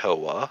is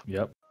Toa.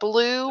 Yep.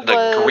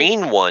 The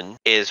green one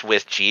is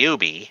with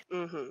Gyubi.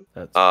 Mm-hmm.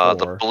 That's 4.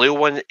 The blue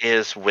one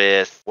is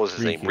with what was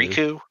his name?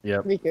 Riku.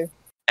 Yep. Riku.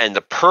 And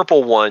the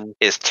purple one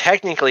is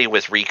technically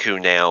with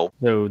Riku now.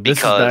 So this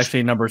is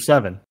actually number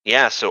 7.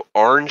 Yeah, so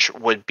orange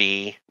would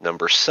be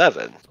number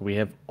 7. So we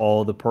have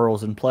all the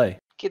pearls in play.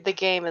 The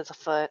game is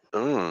afoot.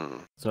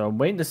 So I'm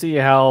waiting to see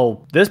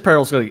how this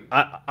peril's going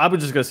to... I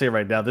was just going to say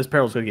right now, this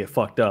peril's going to get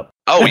fucked up.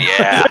 Oh,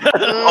 yeah.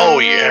 Oh,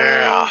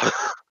 yeah.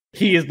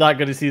 He is not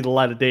going to see the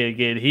light of day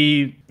again.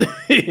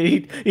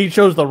 He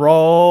chose the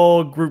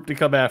wrong group to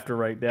come after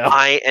right now.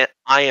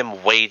 I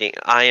am waiting.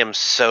 I am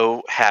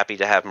so happy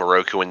to have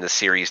Moroku in the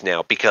series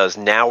now, because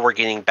now we're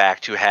getting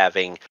back to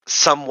having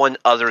someone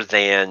other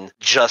than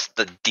just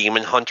the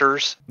demon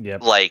hunters,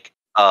 like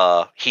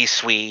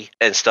Hisui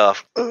and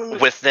stuff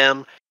with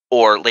them,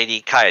 or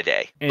Lady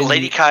Kaede.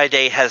 Lady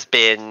Kaede has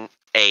been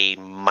a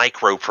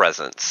micro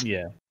presence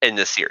in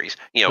this series.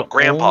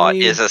 Grandpa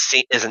is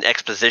an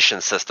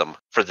exposition system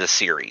for this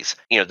series.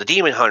 The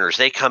demon hunters,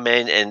 they come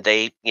in and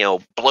they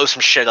blow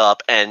some shit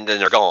up and then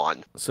they're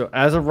gone. So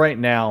as of right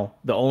now,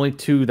 the only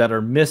 2 that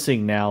are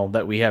missing now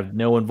that we have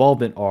no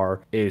involvement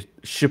is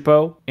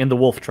Shippo and the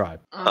Wolf Tribe.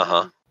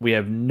 We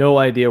have no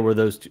idea where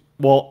those 2.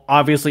 Well,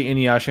 obviously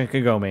Inuyasha and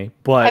Kagome,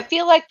 but I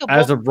feel like the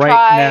Wolf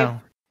Tribe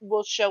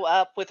will show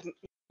up with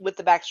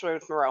the backstory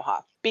with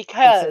Moroha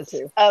because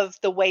of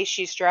the way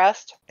she's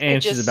dressed.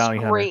 And she's a bounty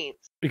hunter.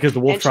 Because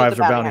the Wolf Tribes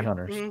are bounty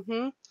hunters.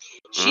 Mm-hmm.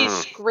 She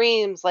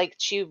screams like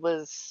she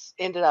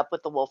ended up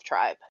with the Wolf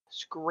Tribe.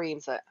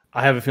 Screams it.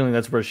 I have a feeling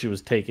that's where she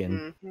was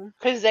taken.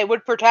 Because they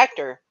would protect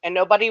her, and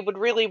nobody would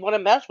really want to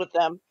mess with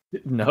them.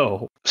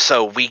 No.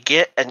 So we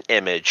get an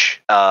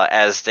image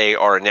as they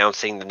are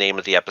announcing the name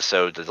of the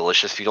episode, The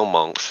Delicious Feudal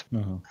Monks,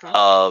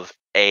 of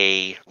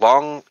a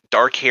long,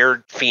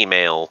 dark-haired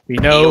female. We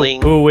know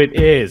who it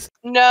is.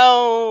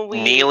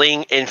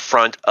 Kneeling in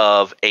front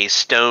of a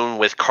stone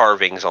with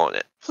carvings on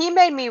it. He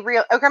made me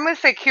real. Okay, I'm going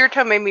to say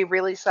Kirito made me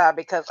really sad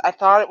because I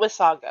thought it was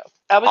Sango.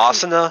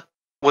 Asuna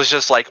was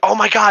just like, "Oh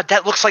my god,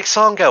 that looks like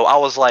Sango." I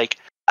was like,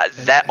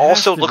 "That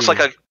also looks like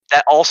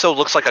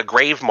a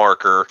grave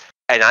marker."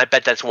 And I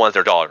bet that's one of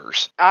their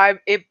daughters.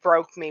 It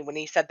broke me when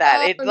he said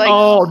that.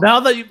 Now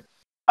that you...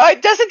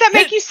 Doesn't that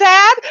make you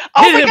sad?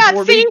 Oh hit my him God!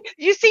 for See, me.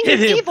 you see, Hit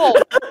he's him. evil.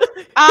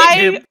 Hit I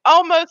him.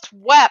 almost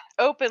wept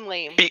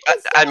openly.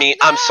 I mean,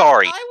 I'm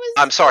sorry. I was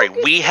I'm sorry.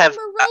 focused We on have.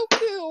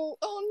 Moroku.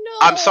 Oh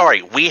no. I'm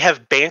sorry. We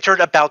have bantered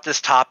about this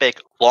topic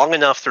long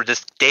enough through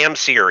this damn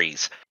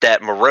series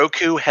that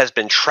Moroku has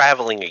been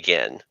traveling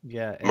again.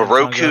 Yeah, and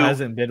Moroku- Sango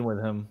hasn't been with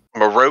him.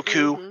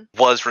 Moroku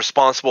was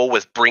responsible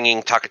with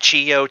bringing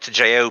Takachiyo to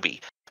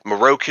Jaobi.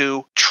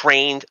 Moroku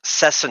trained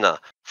Sesuna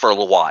for a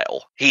little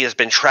while. He has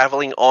been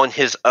traveling on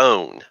his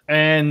own.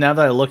 And now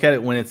that I look at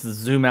it, when it's the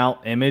zoom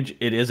out image,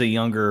 it is a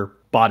younger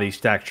body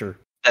stature.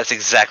 That's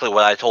exactly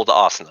what I told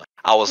Asuna.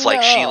 I was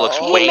like, she looks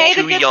No. He way made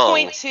too a good young.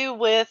 point too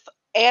with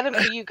anime.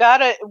 You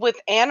gotta with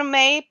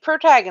anime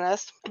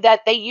protagonists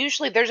that they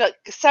usually there's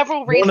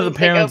several One of reasons the they go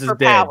parents is for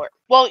dead. power.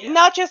 Well,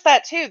 not just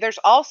that too. There's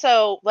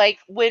also like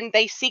when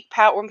they seek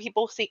power. When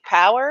people seek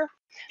power,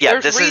 Yeah,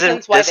 there's this is in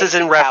reasons why this they is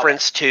in seek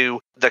reference to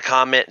the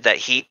comment that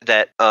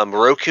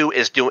Moroku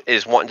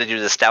is wanting to do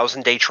this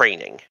 1,000-day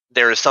training.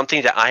 There is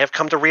something that I have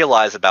come to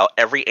realize about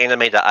every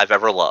anime that I've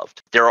ever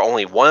loved. There are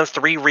only one of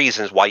three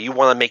reasons why you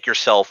want to make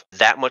yourself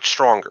that much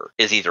stronger.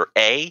 Is either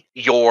A,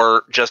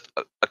 you're just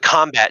a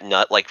combat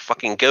nut like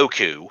fucking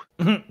Goku,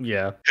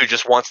 Yeah. who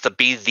just wants to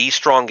be the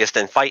strongest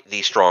and fight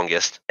the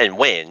strongest and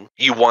win.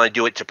 You want to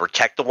do it to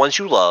protect the ones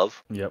you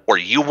love, Yep. or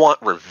you want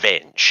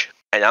revenge.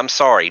 And I'm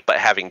sorry, but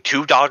having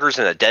 2 daughters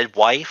and a dead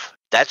wife,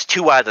 that's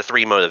 2 out of the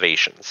 3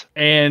 motivations.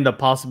 And a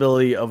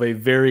possibility of a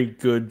very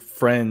good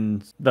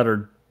friend that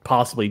are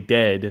possibly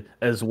dead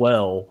as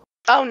well.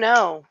 Oh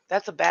no,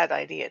 that's a bad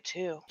idea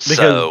too. Because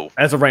So,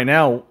 as of right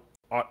now,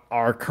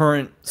 our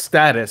current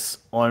status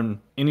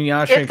on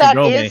Inuyasha If and that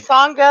Kagome, is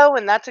Sango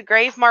and that's a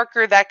grave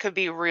marker, that could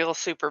be real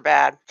super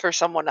bad for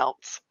someone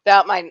else.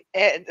 That might.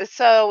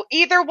 So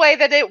either way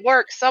that it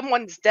works,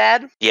 someone's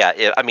dead.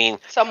 yeah, I mean,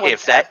 Someone's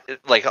if that,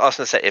 like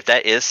Austin said, if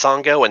that is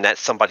Sango and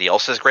that's somebody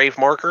else's grave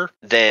marker,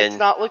 then it's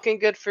not looking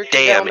good for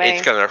damn, Kagome.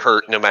 it's going to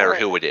hurt no matter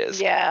who it is.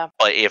 Yeah.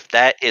 But if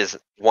that is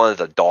one of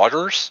the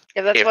daughters,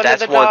 If that's, if one,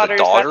 that's of the one of the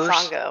daughters, daughters,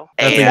 that's Sango.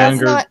 that's a and That's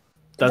younger not-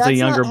 that's a that's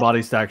younger not-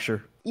 body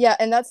stature. Yeah,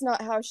 and that's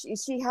not how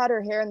she had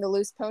her hair in the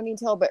loose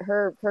ponytail, but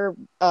her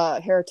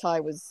hair tie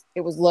was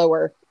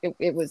lower.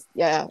 It was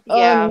Yeah.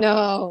 Oh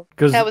no.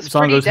 Because That was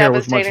pretty Sango's hair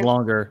was much devastating.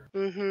 longer.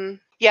 Mm-hmm.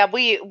 Yeah,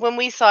 when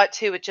we saw it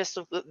too, it just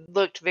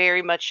looked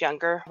very much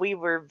younger. We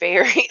were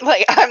very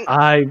like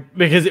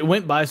Because it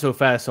went by so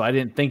fast, so I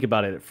didn't think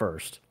about it at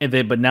first.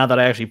 But now that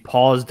I actually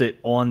paused it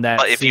on that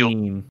But if you-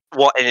 scene,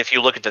 well, and if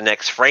you look at the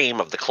next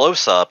frame of the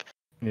close-up,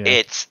 yeah,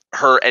 it's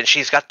her, and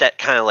she's got that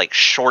kind of like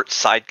short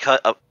side cut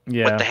up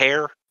yeah, with the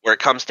hair where it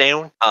comes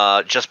down,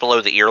 just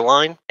below the ear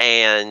line,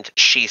 and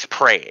she's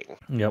praying.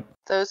 yep.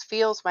 those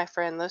feels, my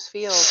friend. Those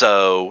feels.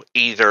 So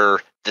either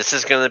this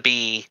is going to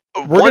be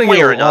We're one gonna way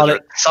get or a lot another,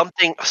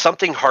 of-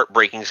 something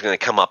heartbreaking is going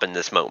to come up in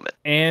this moment.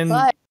 And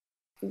But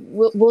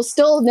we'll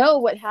still know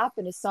what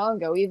happened to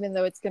Sango, even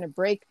though it's going to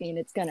break me and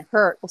it's going to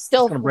hurt.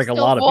 We'll gonna break a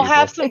lot of We'll people.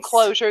 have some It's-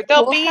 closure.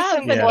 There'll we'll be have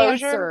some an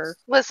closure. answer.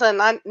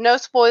 Listen, no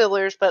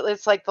spoilers, but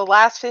it's like the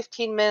last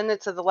 15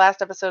 minutes of the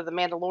last episode of The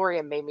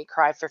Mandalorian made me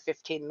cry for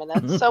 15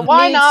 minutes. So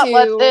why Me not too.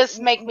 let this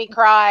make me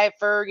cry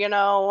for,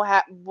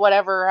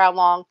 whatever, how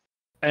long?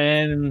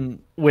 And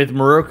with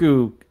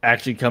Moroku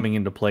actually coming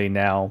into play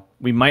now,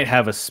 we might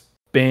have a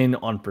spin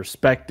on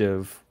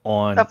perspective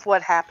on Of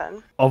what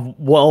happened.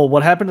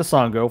 what happened to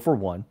Sango for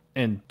one,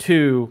 and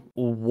two,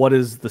 what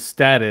is the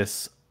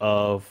status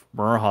of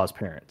Muraha's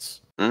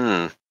parents?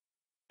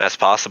 That's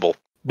possible.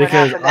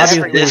 Because happened This,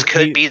 Everything. this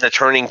could be the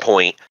turning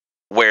point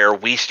where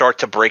we start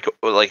to break,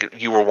 like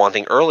you were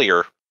wanting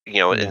earlier,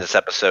 Yeah. in this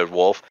episode,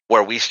 Wolf,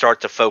 where we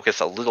start to focus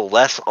a little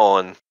less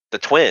on the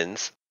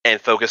twins and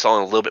focus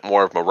on a little bit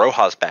more of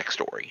Moroha's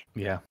backstory.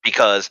 Yeah.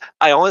 Because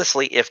I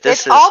honestly, if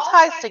this It is all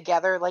ties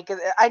together. Like,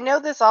 I know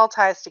this all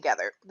ties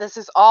together. This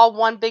is all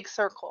one big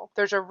circle.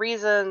 There's a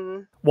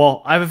reason.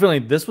 Well, I have a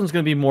feeling this one's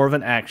going to be more of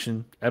an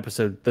action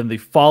episode than the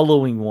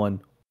following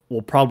one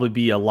will probably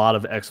be a lot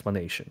of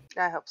explanation.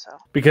 I hope so.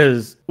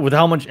 Because with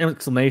how much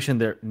explanation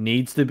there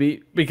needs to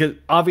be, because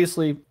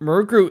obviously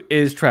Murukru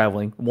is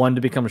traveling, one,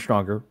 to become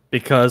stronger,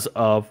 because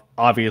of,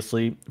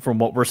 obviously, from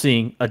what we're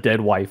seeing, a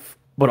dead wife,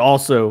 but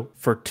also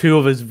for two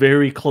of his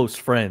very close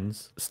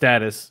friends,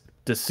 status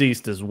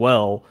deceased as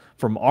well,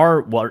 from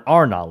our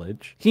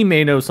knowledge. He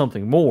may know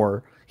something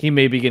more. He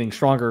may be getting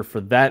stronger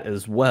for that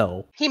as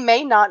well. He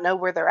may not know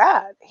where they're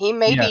at. He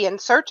may Yeah. be in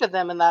search of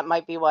them, and that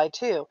might be why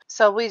too.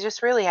 So we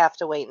just really have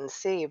to wait and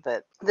see.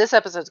 But this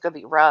episode's gonna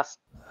be rough.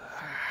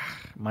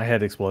 My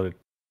head exploded.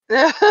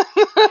 yeah,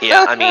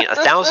 I mean,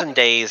 1,000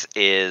 days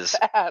is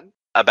Bad.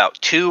 about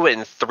 2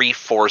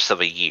 3/4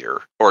 of a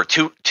year, or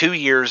two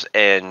years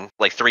and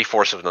like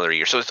 3/4 of another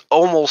year. So it's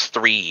almost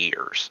 3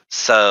 years.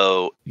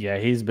 So Yeah,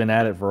 he's been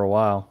at it for a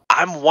while.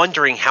 I'm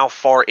wondering how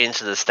far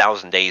into this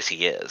 1,000 days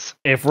he is.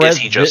 If Is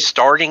he just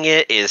starting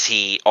it? Is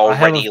he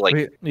already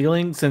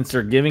feeling, since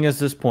they're giving us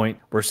this point,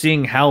 we're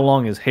seeing how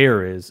long his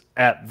hair is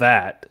at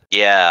that.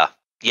 Yeah.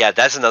 Yeah,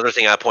 that's another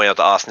thing I point out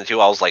to Austin too.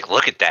 I was like,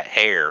 look at that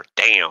hair.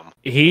 Damn.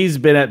 He's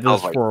been at was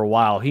this like- for a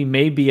while. He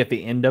may be at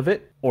the end of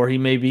it, or he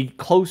may be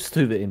close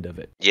to the end of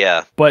it.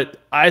 Yeah. But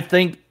I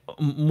think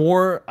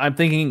I'm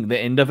thinking the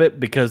end of it,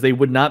 because they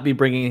would not be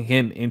bringing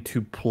him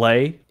into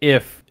play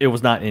if it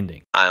was not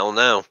ending. I don't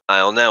know.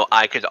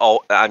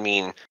 I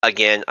mean,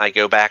 again, I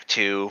go back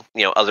to,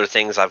 other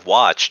things I've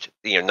watched,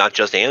 not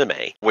just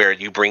anime, where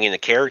you bring in a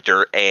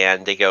character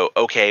and they go,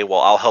 okay, well,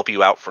 I'll help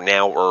you out for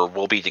now, or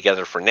we'll be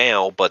together for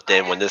now. But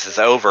then when this is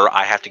over,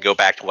 I have to go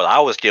back to what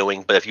I was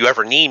doing. But if you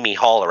ever need me,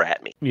 holler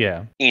at me.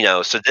 Yeah.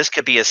 So this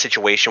could be a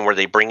situation where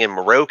they bring in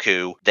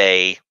Moroku,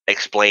 they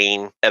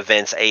explain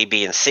events A,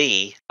 B, and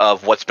C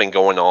of what's been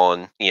going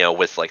on,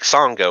 with like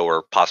Sango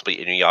or possibly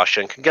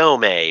Inuyasha and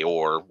Kagome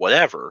or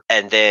whatever.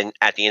 And then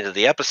at the end of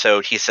the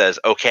episode, he says,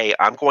 okay,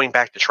 I'm going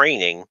back to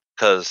training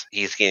because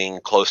he's getting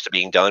close to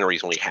being done, or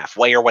he's only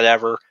halfway or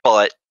whatever.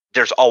 But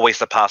there's always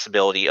the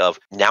possibility of,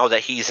 now that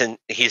he's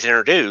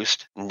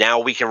introduced, now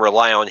we can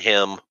rely on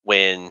him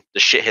when the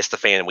shit hits the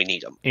fan and we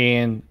need him.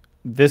 And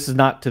this is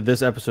not to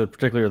this episode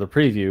particularly, or the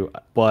preview,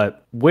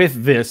 but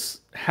with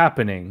this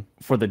happening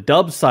for the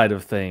dub side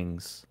of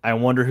things, I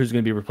wonder who's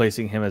going to be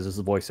replacing him as his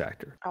voice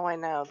actor. Oh, I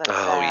know. That's Oh,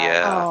 sad.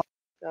 yeah.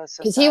 That's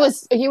so Because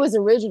sad. he was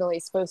originally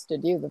supposed to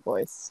do the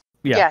voice.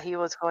 Yeah, he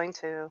was going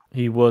to.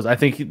 He was. I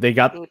think they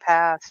got. He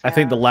passed. I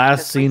think the yeah, last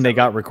just scene they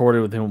got recently.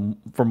 recorded with him,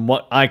 from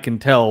what I can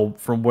tell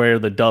from where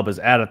the dub is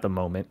at the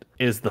moment,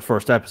 is the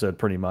first episode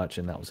pretty much,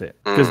 and that was it.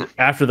 Because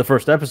after the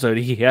first episode,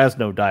 he has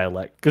no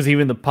dialect. Because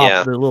even the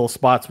little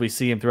spots we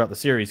see him throughout the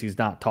series, he's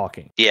not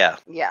talking. Yeah.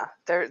 Yeah,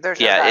 there's no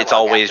Yeah, it's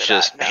dialogue always after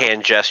just that, no.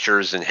 hand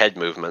gestures and head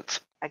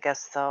movements. I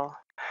guess so.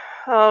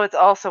 Oh, it's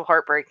also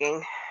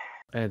heartbreaking.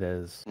 It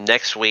is.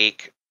 Next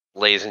week,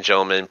 ladies and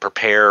gentlemen,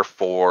 prepare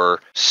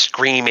for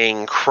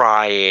screaming,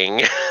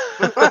 crying.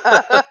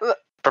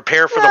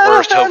 Prepare for the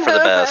worst, hope for the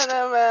best.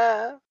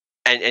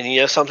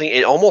 And something,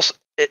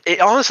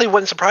 it honestly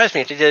wouldn't surprise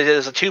me if they did it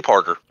as a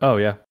two-parter. Oh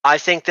yeah. I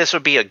think this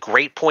would be a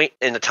great point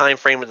in the time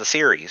frame of the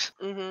series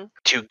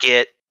to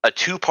get a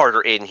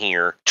two-parter in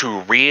here to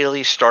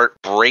really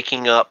start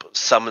breaking up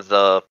some of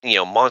the,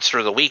 Monster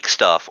of the Week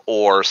stuff,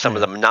 or some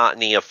of the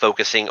monotony of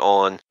focusing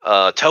on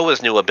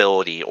Toa's new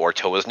ability, or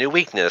Toa's new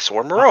weakness,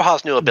 or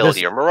Moroha's new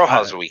ability, or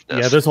Moroha's weakness.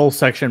 Yeah, this whole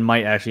section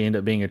might actually end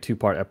up being a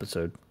two-part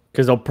episode,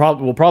 because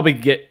we'll probably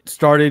get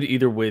started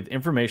either with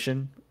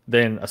information,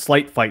 then a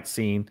slight fight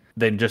scene,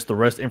 then just the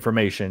rest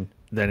information.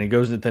 Then it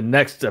goes into the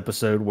next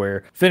episode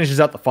where finishes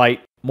out the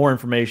fight, more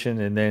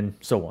information, and then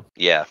so on.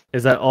 Yeah.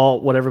 Is that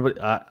all? What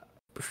everybody?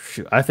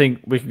 Shoot, I think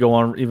we could go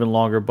on even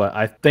longer, but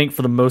I think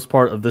for the most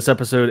part of this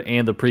episode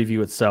and the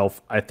preview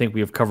itself, I think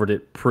we have covered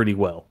it pretty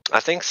well. I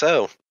think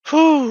so.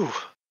 Whew.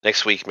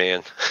 Next week,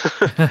 man.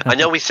 I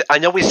know we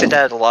said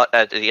that a lot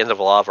at the end of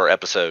a lot of our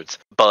episodes,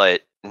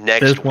 but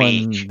next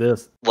week,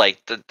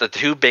 like the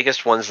two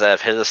biggest ones that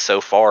have hit us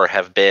so far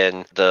have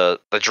been the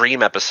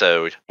dream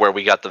episode, where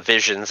we got the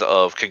visions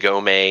of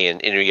Kagome and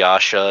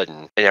Inuyasha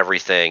and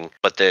everything.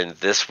 But then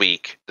this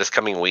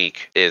coming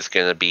week is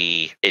going to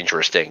be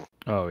interesting.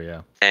 Oh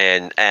yeah.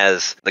 And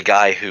as the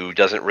guy who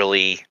doesn't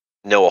really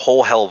know a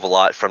whole hell of a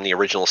lot from the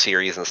original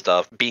series and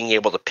stuff, being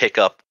able to pick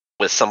up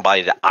with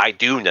somebody that I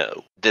do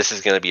know, this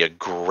is going to be a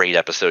great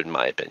episode in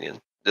my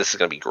opinion. This is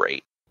going to be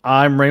great.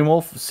 I'm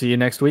Rainwolf. See you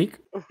next week.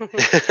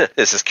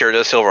 This is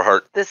Kirido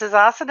Silverheart. This is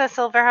Asuna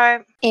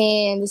Silverheart.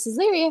 And this is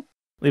Lyria.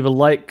 Leave a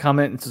like,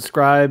 comment, and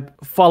subscribe.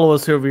 Follow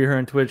us over here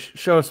on Twitch.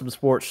 Show us some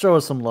support. Show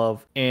us some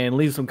love. And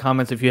leave some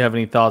comments if you have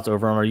any thoughts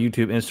over on our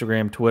YouTube,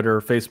 Instagram,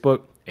 Twitter,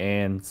 Facebook.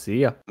 And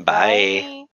see ya. Bye.